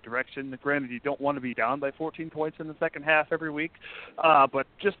in the right direction. Granted, you don't want to be down by 14 points in the second half every week, but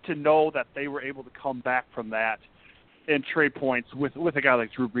just to know that they were able to come back from that and trade points with a guy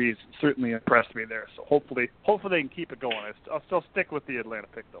like Drew Brees certainly impressed me there. So hopefully they can keep it going. I'll still stick with the Atlanta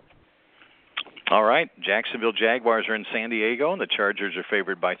pick, though. All right. Jacksonville Jaguars are in San Diego, and the Chargers are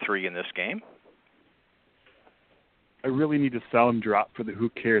favored by 3 in this game. I really need a sound drop for the who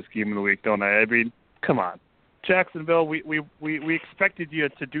cares game of the week, don't I? I mean, come on. Jacksonville, we expected you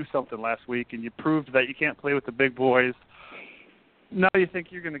to do something last week, and you proved that you can't play with the big boys. Now you think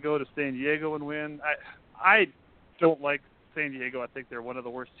you're going to go to San Diego and win? I don't like San Diego. I think they're one of the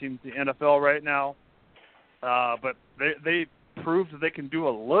worst teams in the NFL right now. But they proved that they can do a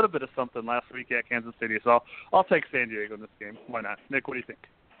little bit of something last week at Kansas City. So I'll take San Diego in this game. Why not? Nick, what do you think?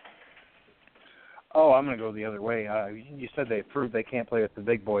 Oh, I'm going to go the other way. You said they proved they can't play with the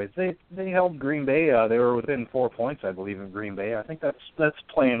big boys. They held Green Bay. They were within 4 points, I believe, in Green Bay. I think that's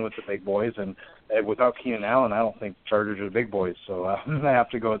playing with the big boys. And without Keenan Allen, I don't think the Chargers are the big boys. So I'm going to have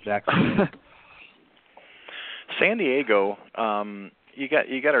to go with Jacksonville. San Diego, you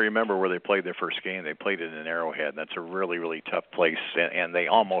got to remember where they played their first game. They played it in Arrowhead. That's a really, really tough place, and they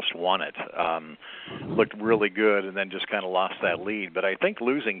almost won it. Looked really good, and then just kind of lost that lead. But I think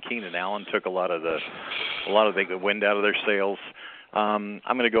losing Keenan Allen took a lot of the wind out of their sails. I'm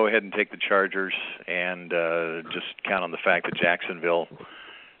going to go ahead and take the Chargers and just count on the fact that Jacksonville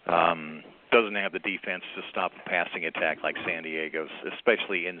doesn't have the defense to stop the passing attack like San Diego's,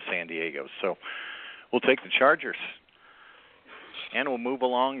 especially in San Diego. So we'll take the Chargers. And we'll move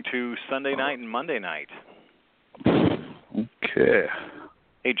along to Sunday night and Monday night. Okay.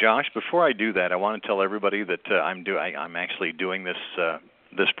 Hey, Josh, before I do that, I want to tell everybody that I'm actually doing this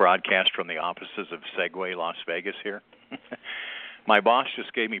broadcast from the offices of Segway Las Vegas here. My boss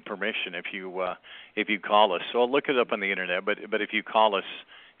just gave me permission if you call us. So I'll look it up on the internet. But if you call us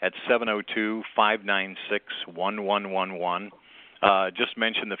at 702-596-1111, just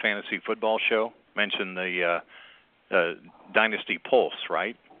mention the Fantasy Football Show. Mention the Dynasty Pulse,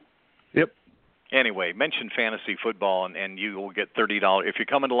 right? Yep. Anyway, mention fantasy football, and you will get $30. If you're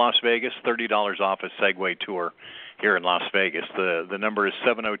coming to Las Vegas, $30 off a Segway tour here in Las Vegas. The number is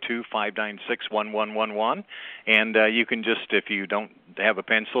 702-596-1111, and you can just, if you don't have a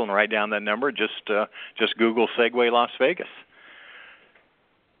pencil and write down that number, just Google Segway Las Vegas.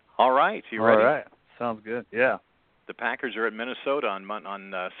 All right, you ready? All right, sounds good. Yeah. The Packers are at Minnesota on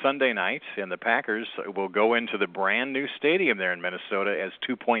Sunday night, and the Packers will go into the brand new stadium there in Minnesota as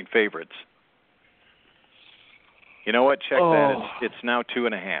 2-point favorites. You know what? Check that. It's now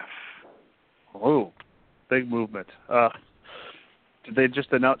 2.5. Oh, big movement. Did they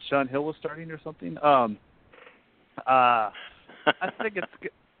just announce Sean Hill was starting or something? I think it's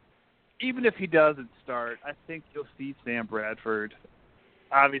even if he doesn't start, I think you'll see Sam Bradford,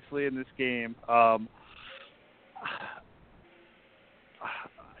 obviously, in this game.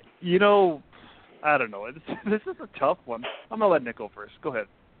 You know, I don't know. This is a tough one. I'm gonna let Nick go first. Go ahead,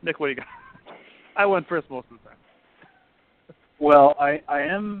 Nick. What do you got? I went first most of the time. Well, I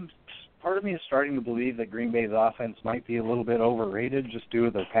am. Part of me is starting to believe that Green Bay's offense might be a little bit overrated just due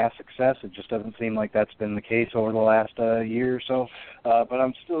to their past success. It just doesn't seem like that's been the case over the last year or so. But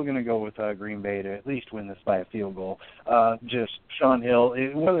I'm still going to go with Green Bay to at least win this by a field goal. Just Sean Hill,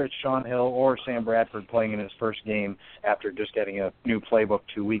 whether it's Sean Hill or Sam Bradford playing in his first game after just getting a new playbook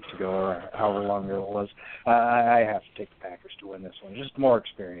 2 weeks ago or however long ago it was, I have to take the Packers to win this one. Just more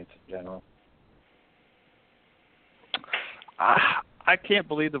experience in general. I can't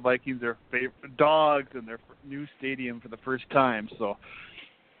believe the Vikings are dogs in their new stadium for the first time. So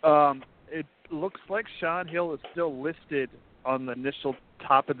it looks like Sean Hill is still listed on the initial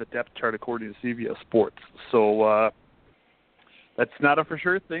top of the depth chart according to CBS Sports. So that's not a for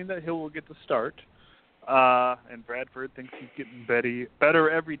sure thing that Hill will get to start. And Bradford thinks he's getting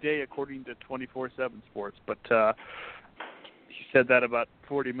better every day according to 24/7 Sports. But he said that about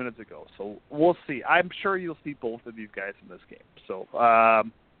 40 minutes ago. So we'll see. I'm sure you'll see both of these guys in this game. So I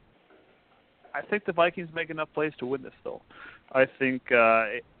think the Vikings make enough plays to win this, though. I think,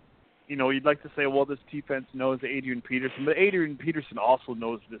 you'd like to say, well, this defense knows Adrian Peterson, but Adrian Peterson also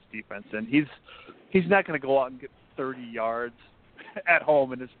knows this defense, and he's not going to go out and get 30 yards at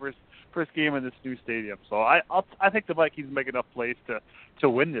home in his first game in this new stadium. So I think the Vikings make enough plays to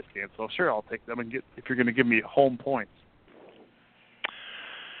win this game. So sure, I'll take them and if you're going to give me home points.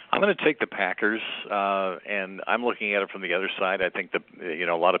 I'm going to take the Packers, and I'm looking at it from the other side. I think a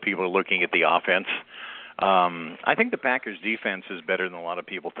lot of people are looking at the offense. I think the Packers' defense is better than a lot of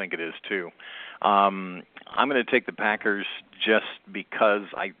people think it is too. I'm going to take the Packers just because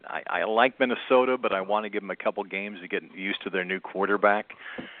I like Minnesota, but I want to give them a couple games to get used to their new quarterback.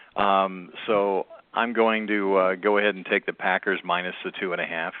 So I'm going to go ahead and take the Packers minus the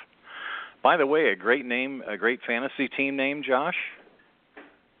 2.5. By the way, a great fantasy team name, Josh.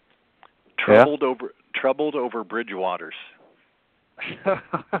 Troubled over Bridgewaters.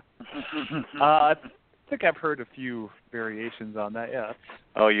 I think I've heard a few variations on that. Yeah.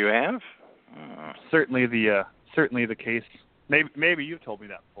 Oh, you have? Certainly the case. Maybe you've told me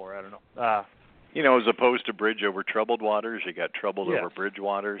that before. I don't know. As opposed to bridge over troubled waters, you got troubled over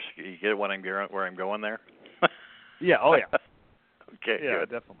Bridgewaters. You get where I'm going there? Yeah. Oh, yeah. Okay. Yeah,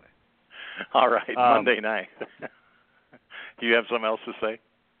 good. Definitely. All right. Monday night. Do you have something else to say?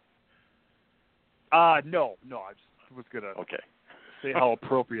 No. I just was gonna say how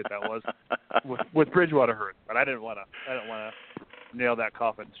appropriate that was with Bridgewater hurt, but I didn't want to nail that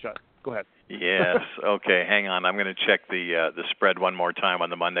coffin shut. Go ahead. Yes. Okay. Hang on. I'm going to check the spread one more time on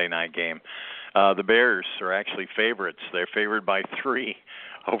the Monday night game. The Bears are actually favorites. They're favored by 3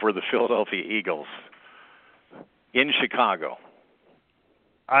 over the Philadelphia Eagles in Chicago.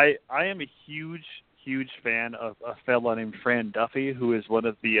 I am a huge fan of a fellow named Fran Duffy, who is one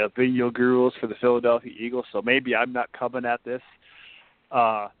of the video gurus for the Philadelphia Eagles. So maybe I'm not coming at this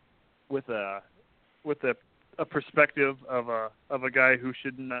with a perspective of a guy who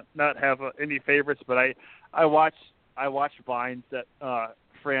should not have any favorites. But I watch vines that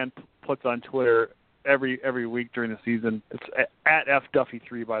Fran puts on Twitter every week during the season. It's at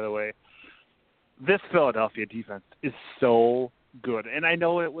FDuffy3, by the way. This Philadelphia defense is so good, and I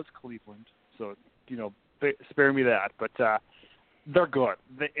know it was Cleveland, so spare me that. But they're good,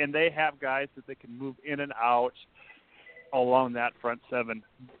 and they have guys that they can move in and out along that front seven.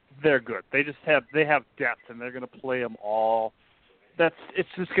 They're good. They have depth, and they're going to play them all. It's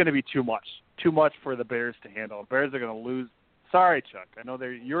just going to be too much for the Bears to handle. Bears are going to lose Sorry, Chuck. I know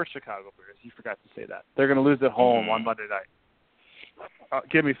they're your Chicago Bears. You forgot to say that. They're going to lose at home on Monday night.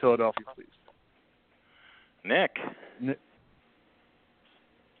 Give me Philadelphia, please. Nick.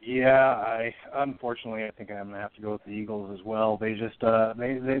 Yeah, unfortunately I think I'm gonna have to go with the Eagles as well. They just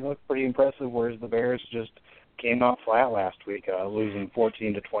they look pretty impressive, whereas the Bears just came out flat last week, losing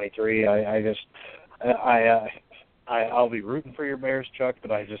 14-23. I'll be rooting for your Bears, Chuck,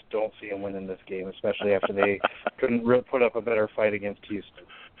 but I just don't see them winning this game, especially after they couldn't put up a better fight against Houston.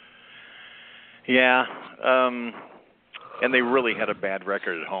 Yeah, and they really had a bad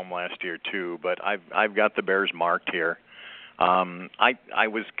record at home last year too. But I've got the Bears marked here. I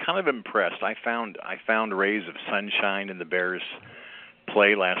was kind of impressed. I found rays of sunshine in the Bears'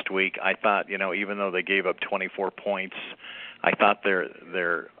 play last week. I thought, even though they gave up 24 points, I thought their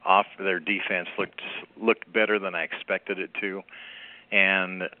defense looked better than I expected it to.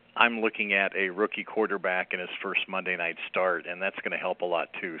 And I'm looking at a rookie quarterback in his first Monday night start, and that's going to help a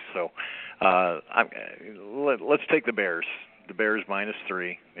lot too. So let's take the Bears. The Bears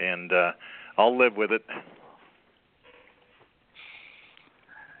 -3, and I'll live with it.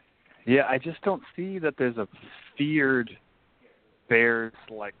 Yeah, I just don't see that there's a feared Bears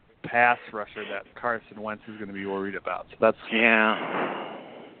like pass rusher that Carson Wentz is going to be worried about. So that's I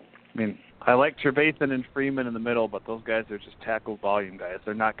mean, I like Trevathan and Freeman in the middle, but those guys are just tackle volume guys.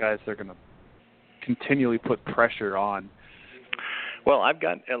 They're not guys that are going to continually put pressure on. Well, I've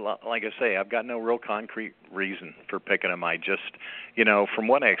got no real concrete reason for picking them. I just, from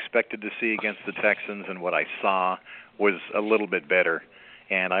what I expected to see against the Texans and what I saw was a little bit better.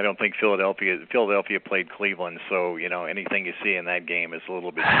 And I don't think Philadelphia played Cleveland, so anything you see in that game is a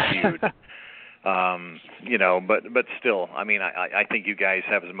little bit skewed. But still, I mean, I think you guys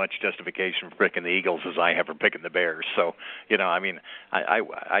have as much justification for picking the Eagles as I have for picking the Bears. So, I mean,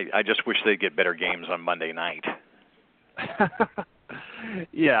 I just wish they'd get better games on Monday night.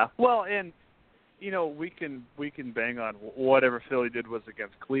 Yeah, well, and we can bang on whatever Philly did was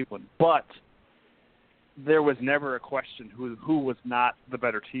against Cleveland, but there was never a question who was not the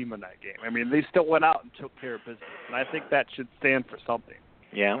better team in that game. I mean, they still went out and took care of business, and I think that should stand for something.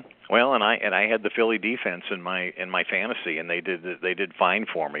 Yeah, well, and I had the Philly defense in my fantasy, and they did fine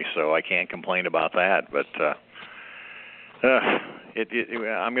for me, so I can't complain about that. But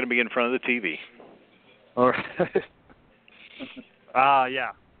I'm going to be in front of the TV. All right.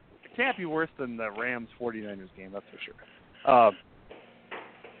 Yeah, it can't be worse than the Rams 49ers game, that's for sure.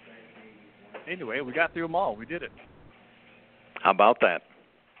 Anyway, we got through them all. We did it. How about that?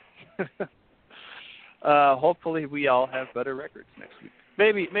 Hopefully we all have better records next week.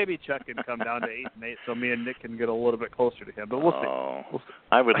 Maybe Chuck can come down to 8-8, so me and Nick can get a little bit closer to him. But we'll see.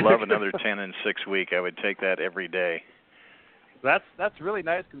 I would love another 10-6 week. I would take that every day. That's really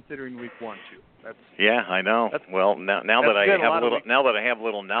nice considering week 1 too. Yeah, I know. Well, now that I have a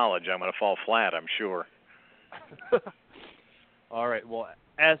little knowledge, I'm going to fall flat, I'm sure. All right. Well,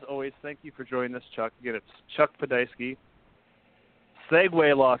 as always, thank you for joining us, Chuck. Again, it's Chuck Podolsky,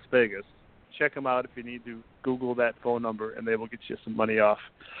 Segway Las Vegas. Check them out if you need to. Google that phone number, and they will get you some money off.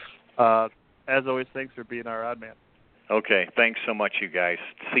 As always, thanks for being our odd man. Okay. Thanks so much, you guys.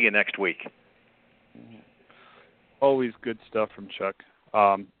 See you next week. Always good stuff from Chuck.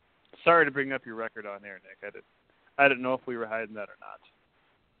 Sorry to bring up your record on air, Nick. I didn't know if we were hiding that or not.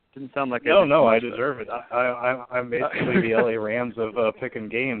 Didn't sound like No, I deserve it. I'm basically the LA Rams of picking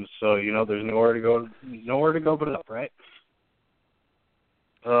games, so there's nowhere to go but up, right?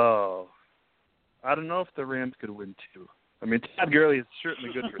 Oh, I don't know if the Rams could win 2. I mean, Todd Gurley is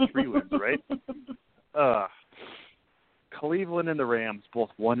certainly good for 3 wins, right? Cleveland and the Rams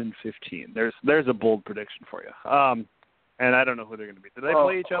both 1-15. There's a bold prediction for you. And I don't know who they're going to be. Do they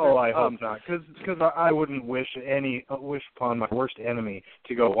play each other? Oh, I hope not, because I wouldn't wish upon my worst enemy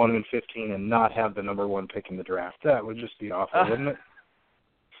to go 1-15 and not have the number 1 pick in the draft. That would just be awful, wouldn't it?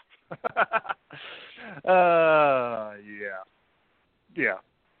 Yeah.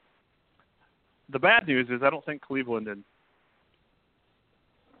 The bad news is I don't think Cleveland and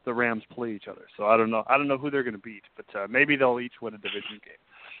the Rams play each other, so I don't know who they're going to beat, but maybe they'll each win a division game.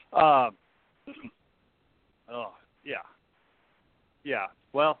 Yeah.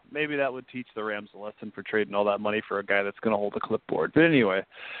 Well, maybe that would teach the Rams a lesson for trading all that money for a guy that's going to hold a clipboard. But anyway,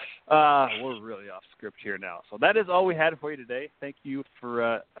 we're really off script here now. So that is all we had for you today. Thank you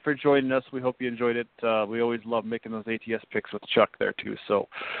for joining us. We hope you enjoyed it. We always love making those ATS picks with Chuck there too. So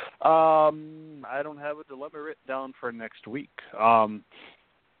I don't have a dilemma written down for next week.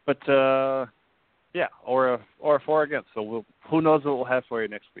 Yeah, or for against. So who knows what we'll have for you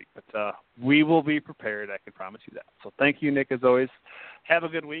next week. But we will be prepared. I can promise you that. So thank you, Nick, as always. Have a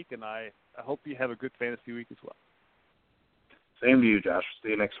good week, and I hope you have a good fantasy week as well. Same to you, Josh. See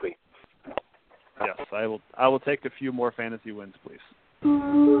you next week. Yes, I will take a few more fantasy wins, please.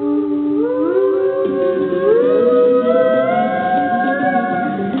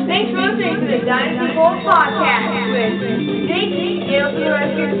 Thanks for listening to the Dynasty Bowl Podcast with Nick, Nick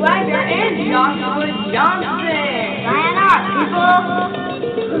Waiver, and Joshua Johnson. Sayonara, people.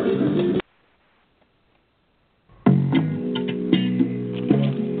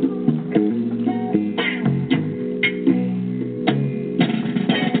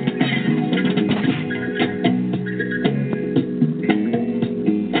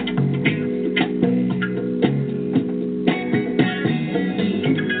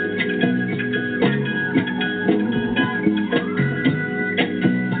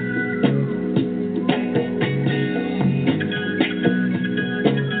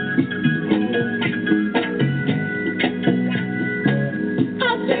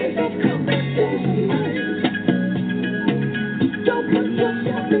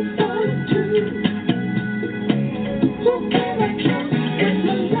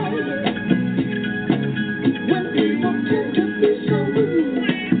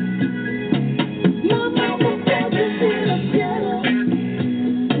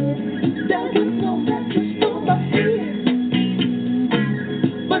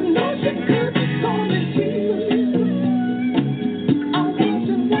 But no